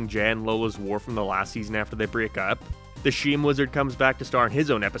continuing Jay and Lola's war from the last season after they break up. The Sheem Wizard comes back to star in his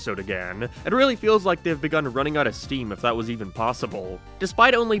own episode again. It really feels like they've begun running out of steam, if that was even possible.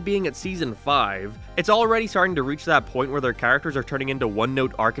 Despite only being at season 5, it's already starting to reach that point where their characters are turning into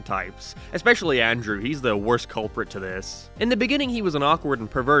one-note archetypes. Especially Andrew, he's the worst culprit to this. In the beginning he was an awkward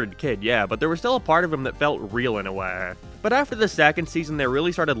and perverted kid, yeah, but there was still a part of him that felt real in a way. But after the second season they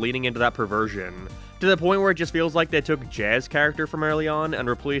really started leaning into that perversion. To the point where it just feels like they took Jay's character from early on and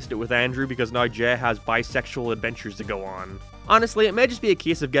replaced it with Andrew because now Jay has bisexual adventures to go on. Honestly, it may just be a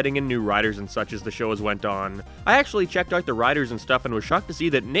case of getting in new writers and such as the show has went on. I actually checked out the writers and stuff and was shocked to see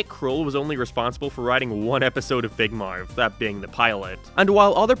that Nick Kroll was only responsible for writing 1 episode of Big Mouth, that being the pilot. And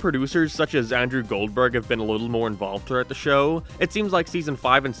while other producers such as Andrew Goldberg have been a little more involved throughout the show, it seems like season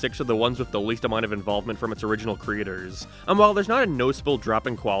 5 and 6 are the ones with the least amount of involvement from its original creators. And while there's not a noticeable drop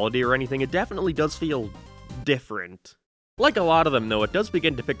in quality or anything, it definitely does feel different. Like a lot of them though, it does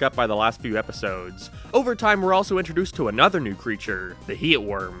begin to pick up by the last few episodes. Over time, we're also introduced to another new creature, the Heat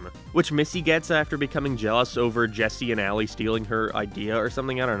Worm, which Missy gets after becoming jealous over Jesse and Allie stealing her idea or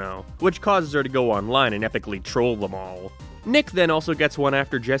something, I don't know, which causes her to go online and epically troll them all. Nick then also gets one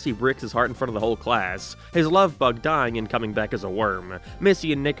after Jesse breaks his heart in front of the whole class, his love bug dying and coming back as a worm,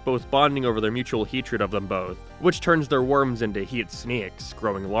 Missy and Nick both bonding over their mutual hatred of them both, which turns their worms into heat snakes,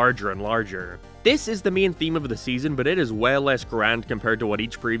 growing larger and larger. This is the main theme of the season, but it is way less grand compared to what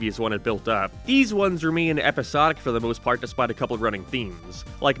each previous one had built up. These ones remain episodic for the most part despite a couple of running themes,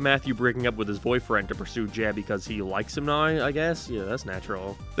 like Matthew breaking up with his boyfriend to pursue Jay because he likes him now, I guess? Yeah, that's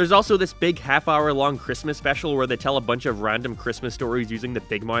natural. There's also this big half-hour-long Christmas special where they tell a bunch of random Christmas stories using the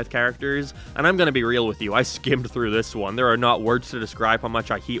Big Mouth characters, and I'm gonna be real with you, I skimmed through this one. There are not words to describe how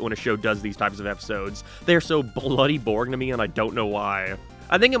much I hate when a show does these types of episodes. They're so bloody boring to me and I don't know why.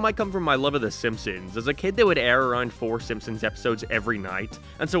 I think it might come from my love of The Simpsons. As a kid, they would air around 4 Simpsons episodes every night,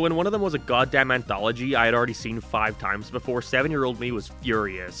 and so when one of them was a goddamn anthology I had already seen 5 times before, 7-year-old me was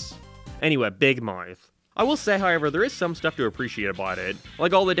furious. Anyway, Big Mouth. I will say, however, there is some stuff to appreciate about it,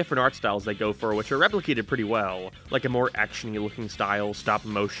 like all the different art styles they go for, which are replicated pretty well, like a more action-y looking style, stop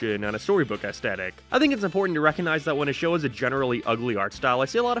motion, and a storybook aesthetic. I think it's important to recognize that when a show has a generally ugly art style, I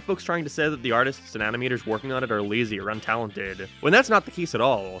see a lot of folks trying to say that the artists and animators working on it are lazy or untalented, when that's not the case at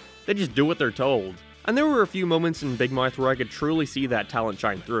all. They just do what they're told. And there were a few moments in Big Mouth where I could truly see that talent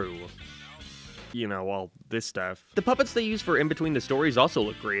shine through. You know, all this stuff. The puppets they use for in between the stories also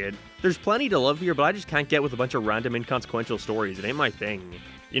look great. There's plenty to love here, but I just can't get with a bunch of random inconsequential stories. It ain't my thing.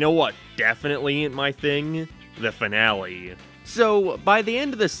 You know what definitely ain't my thing? The finale. So, by the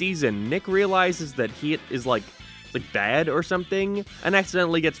end of the season, Nick realizes that he is like bad or something, and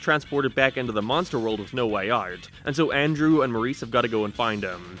accidentally gets transported back into the monster world with no way out, and so Andrew and Maurice have got to go and find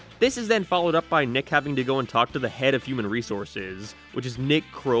him. This is then followed up by Nick having to go and talk to the head of human resources, which is Nick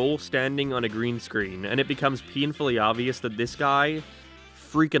Kroll standing on a green screen, and it becomes painfully obvious that this guy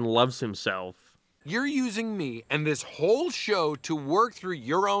freaking loves himself. You're using me and this whole show to work through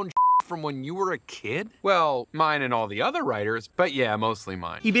your own from when you were a kid? Well, mine and all the other writers, but yeah, mostly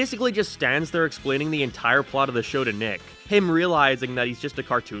mine. He basically just stands there explaining the entire plot of the show to Nick, him realizing that he's just a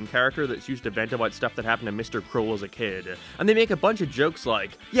cartoon character that's used to vent about stuff that happened to Mr. Kroll as a kid. And they make a bunch of jokes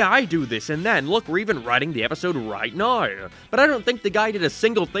like, yeah, I do this, and then, look, we're even writing the episode right now. But I don't think the guy did a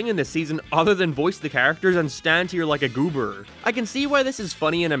single thing in this season other than voice the characters and stand here like a goober. I can see why this is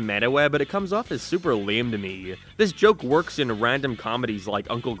funny in a meta way, but it comes off as super lame to me. This joke works in random comedies like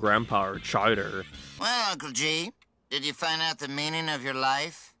Uncle Grandpa or Chowder. Well, Uncle G, did you find out the meaning of your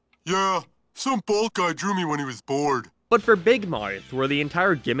life? Yeah, some bald guy drew me when he was bored. But for Big Mouth, where the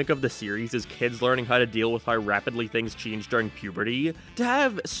entire gimmick of the series is kids learning how to deal with how rapidly things change during puberty, to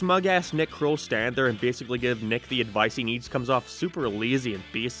have smug-ass Nick Kroll stand there and basically give Nick the advice he needs comes off super lazy and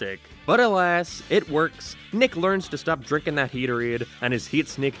basic. But alas, it works. Nick learns to stop drinking that Heaterade, and his heat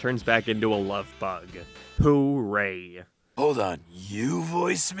snake turns back into a love bug. Hooray. Hold on, you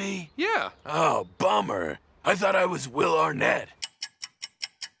voice me? Yeah. Oh, bummer. I thought I was Will Arnett.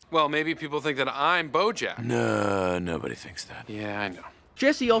 Well, maybe people think that I'm Bojack. No, nobody thinks that. Yeah, I know.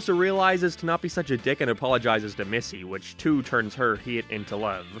 Jesse also realizes to not be such a dick and apologizes to Missy, which too turns her hate into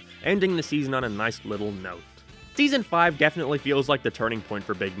love, ending the season on a nice little note. Season 5 definitely feels like the turning point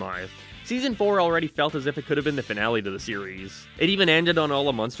for Big Mouth. Season 4 already felt as if it could have been the finale to the series. It even ended on all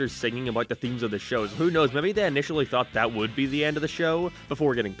the monsters singing about the themes of the show, so who knows, maybe they initially thought that would be the end of the show,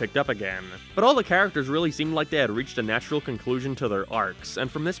 before getting picked up again. But all the characters really seemed like they had reached a natural conclusion to their arcs, and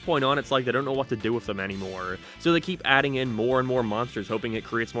from this point on it's like they don't know what to do with them anymore, so they keep adding in more and more monsters hoping it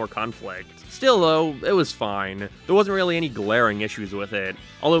creates more conflict. Still though, it was fine. There wasn't really any glaring issues with it,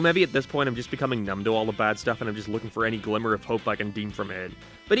 although maybe at this point I'm just becoming numb to all the bad stuff and I'm just looking for any glimmer of hope I can deem from it.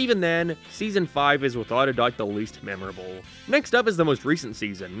 But even then, Season 5 is without a doubt the least memorable. Next up is the most recent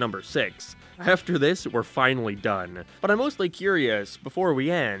season, number 6. After this, we're finally done. But I'm mostly curious, before we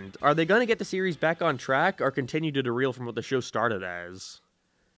end, are they gonna get the series back on track or continue to derail from what the show started as?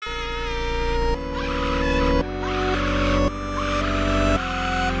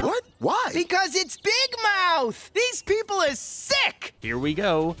 What? Why? Because it's Big Mouth! These people are sick! Here we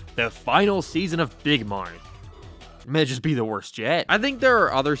go, the final season of Big Mouth. May just be the worst yet. I think there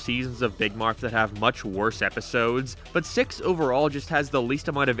are other seasons of Big Mouth that have much worse episodes, but 6 overall just has the least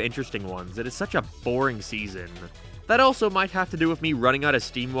amount of interesting ones. It is such a boring season. That also might have to do with me running out of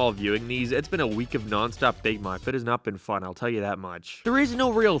steam while viewing these. It's been a week of non-stop Big Mouth. It has not been fun, I'll tell you that much. There is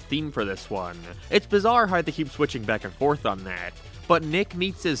no real theme for this one. It's bizarre how they keep switching back and forth on that. But Nick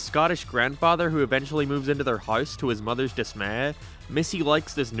meets his Scottish grandfather who eventually moves into their house to his mother's dismay. Missy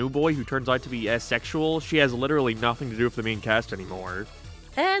likes this new boy who turns out to be asexual. She has literally nothing to do with the main cast anymore.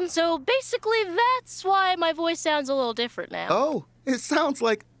 And so basically that's why my voice sounds a little different now. Oh, it sounds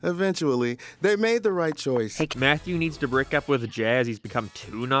like eventually they made the right choice. Matthew needs to break up with Jazz, he's become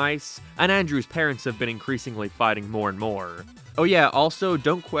too nice, and Andrew's parents have been increasingly fighting more and more. Oh yeah, also,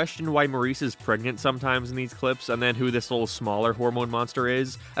 don't question why Maurice is pregnant sometimes in these clips, and then who this little smaller hormone monster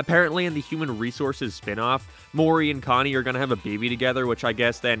is. Apparently in the Human Resources spin-off, Maury and Connie are gonna have a baby together, which I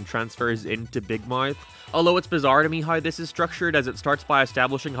guess then transfers into Big Mouth. Although it's bizarre to me how this is structured, as it starts by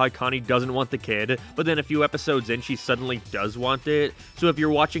establishing how Connie doesn't want the kid, but then a few episodes in she suddenly does want it. So if you're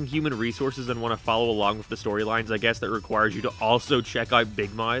watching Human Resources and want to follow along with the storylines, I guess that requires you to also check out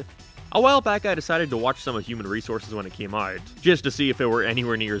Big Mouth. A while back I decided to watch some of Human Resources when it came out, just to see if it were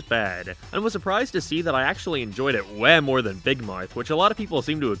anywhere near as bad, and was surprised to see that I actually enjoyed it way more than Big Mouth, which a lot of people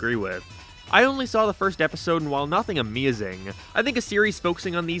seem to agree with. I only saw the first episode, and while nothing amazing, I think a series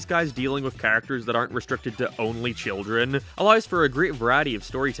focusing on these guys dealing with characters that aren't restricted to only children allows for a great variety of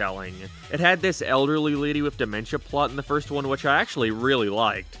storytelling. It had this elderly lady with dementia plot in the first one, which I actually really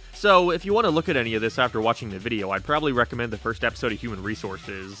liked. So, if you want to look at any of this after watching the video, I'd probably recommend the first episode of Human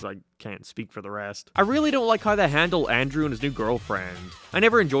Resources. I can't speak for the rest. I really don't like how they handle Andrew and his new girlfriend. I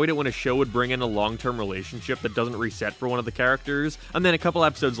never enjoyed it when a show would bring in a long-term relationship that doesn't reset for one of the characters, and then a couple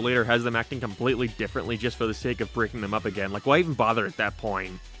episodes later has them acting completely differently just for the sake of breaking them up again. Like, why even bother at that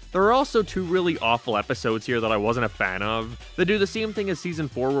point? There are also 2 really awful episodes here that I wasn't a fan of. They do the same thing as Season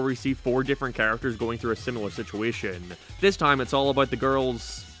 4 where we see 4 different characters going through a similar situation. This time it's all about the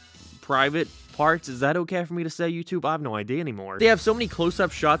girls' private parts. Is that okay for me to say, YouTube? I have no idea anymore. They have so many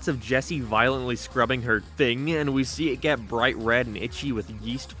close-up shots of Jessie violently scrubbing her thing, and we see it get bright red and itchy with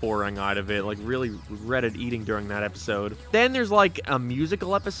yeast pouring out of it, like really regretted eating during that episode. Then there's like a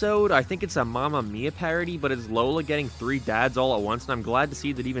musical episode. I think it's a Mamma Mia parody, but it's Lola getting 3 dads all at once, and I'm glad to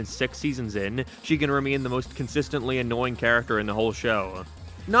see that even 6 seasons in, she can remain the most consistently annoying character in the whole show.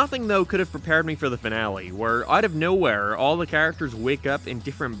 Nothing, though, could have prepared me for the finale, where, out of nowhere, all the characters wake up in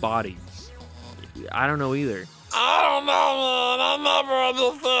different bodies. I don't know either. I don't know, man. I never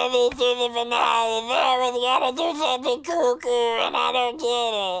understand these things even now. They always gotta do something cuckoo, and I don't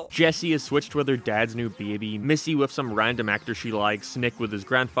get it. Jessie is switched with her dad's new baby, Missy with some random actor she likes, Nick with his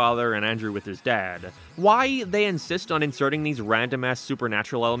grandfather, and Andrew with his dad. Why they insist on inserting these random-ass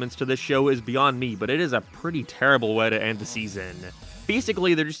supernatural elements to this show is beyond me, but it is a pretty terrible way to end the season.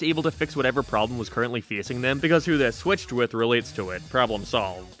 Basically, they're just able to fix whatever problem was currently facing them because who they're switched with relates to it. Problem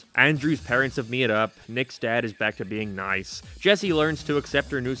solved. Andrew's parents have made up, Nick's dad is back to being nice, Jessie learns to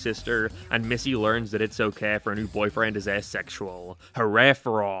accept her new sister, and Missy learns that it's okay if her new boyfriend is asexual. Hooray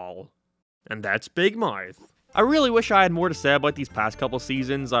for all. And that's Big Mouth. I really wish I had more to say about these past couple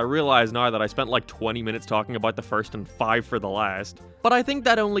seasons. I realize now that I spent like 20 minutes talking about the first and 5 for the last. But I think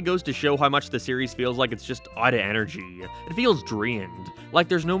that only goes to show how much the series feels like it's just out of energy. It feels drained, like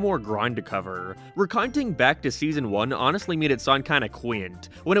there's no more ground to cover. Recounting back to season 1 honestly made it sound kinda quaint,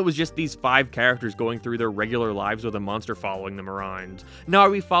 when it was just these 5 characters going through their regular lives with a monster following them around. Now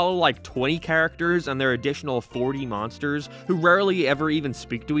we follow like 20 characters and their additional 40 monsters who rarely ever even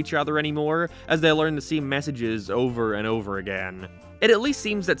speak to each other anymore, as they learn the same messages over and over again. It at least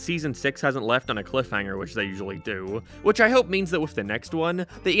seems that Season 6 hasn't left on a cliffhanger, which they usually do, which I hope means that with the next one,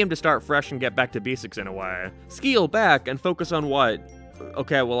 they aim to start fresh and get back to basics in a way. Scale back and focus on what...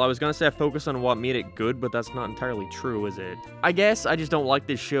 Okay, well I was gonna say focus on what made it good, but that's not entirely true, is it? I guess I just don't like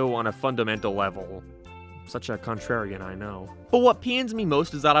this show on a fundamental level. Such a contrarian, I know. But what pains me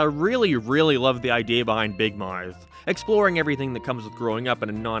most is that I really love the idea behind Big Mouth. Exploring everything that comes with growing up in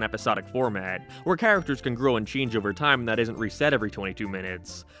a non-episodic format, where characters can grow and change over time and that isn't reset every 22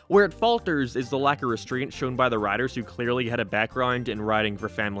 minutes. Where it falters is the lack of restraint shown by the writers who clearly had a background in writing for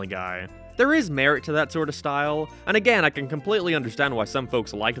Family Guy. There is merit to that sort of style, and again, I can completely understand why some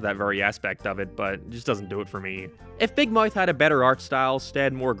folks liked that very aspect of it, but it just doesn't do it for me. If Big Mouth had a better art style,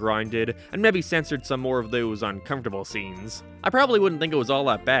 stayed more grounded, and maybe censored some more of those uncomfortable scenes, I probably wouldn't think it was all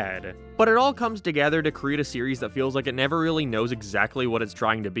that bad. But it all comes together to create a series that feels like it never really knows exactly what it's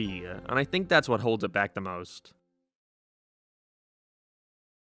trying to be, and I think that's what holds it back the most.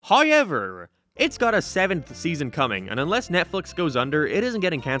 However, it's got a 7th season coming, and unless Netflix goes under, it isn't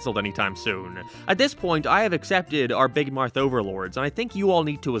getting cancelled anytime soon. At this point, I have accepted our Big Mouth overlords, and I think you all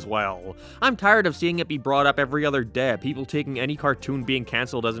need to as well. I'm tired of seeing it be brought up every other day, people taking any cartoon being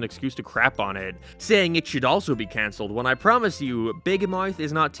cancelled as an excuse to crap on it, saying it should also be cancelled, when I promise you, Big Mouth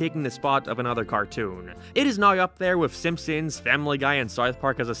is not taking the spot of another cartoon. It is now up there with Simpsons, Family Guy, and South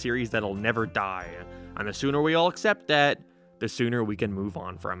Park as a series that'll never die. And the sooner we all accept that, the sooner we can move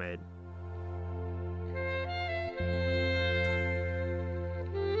on from it.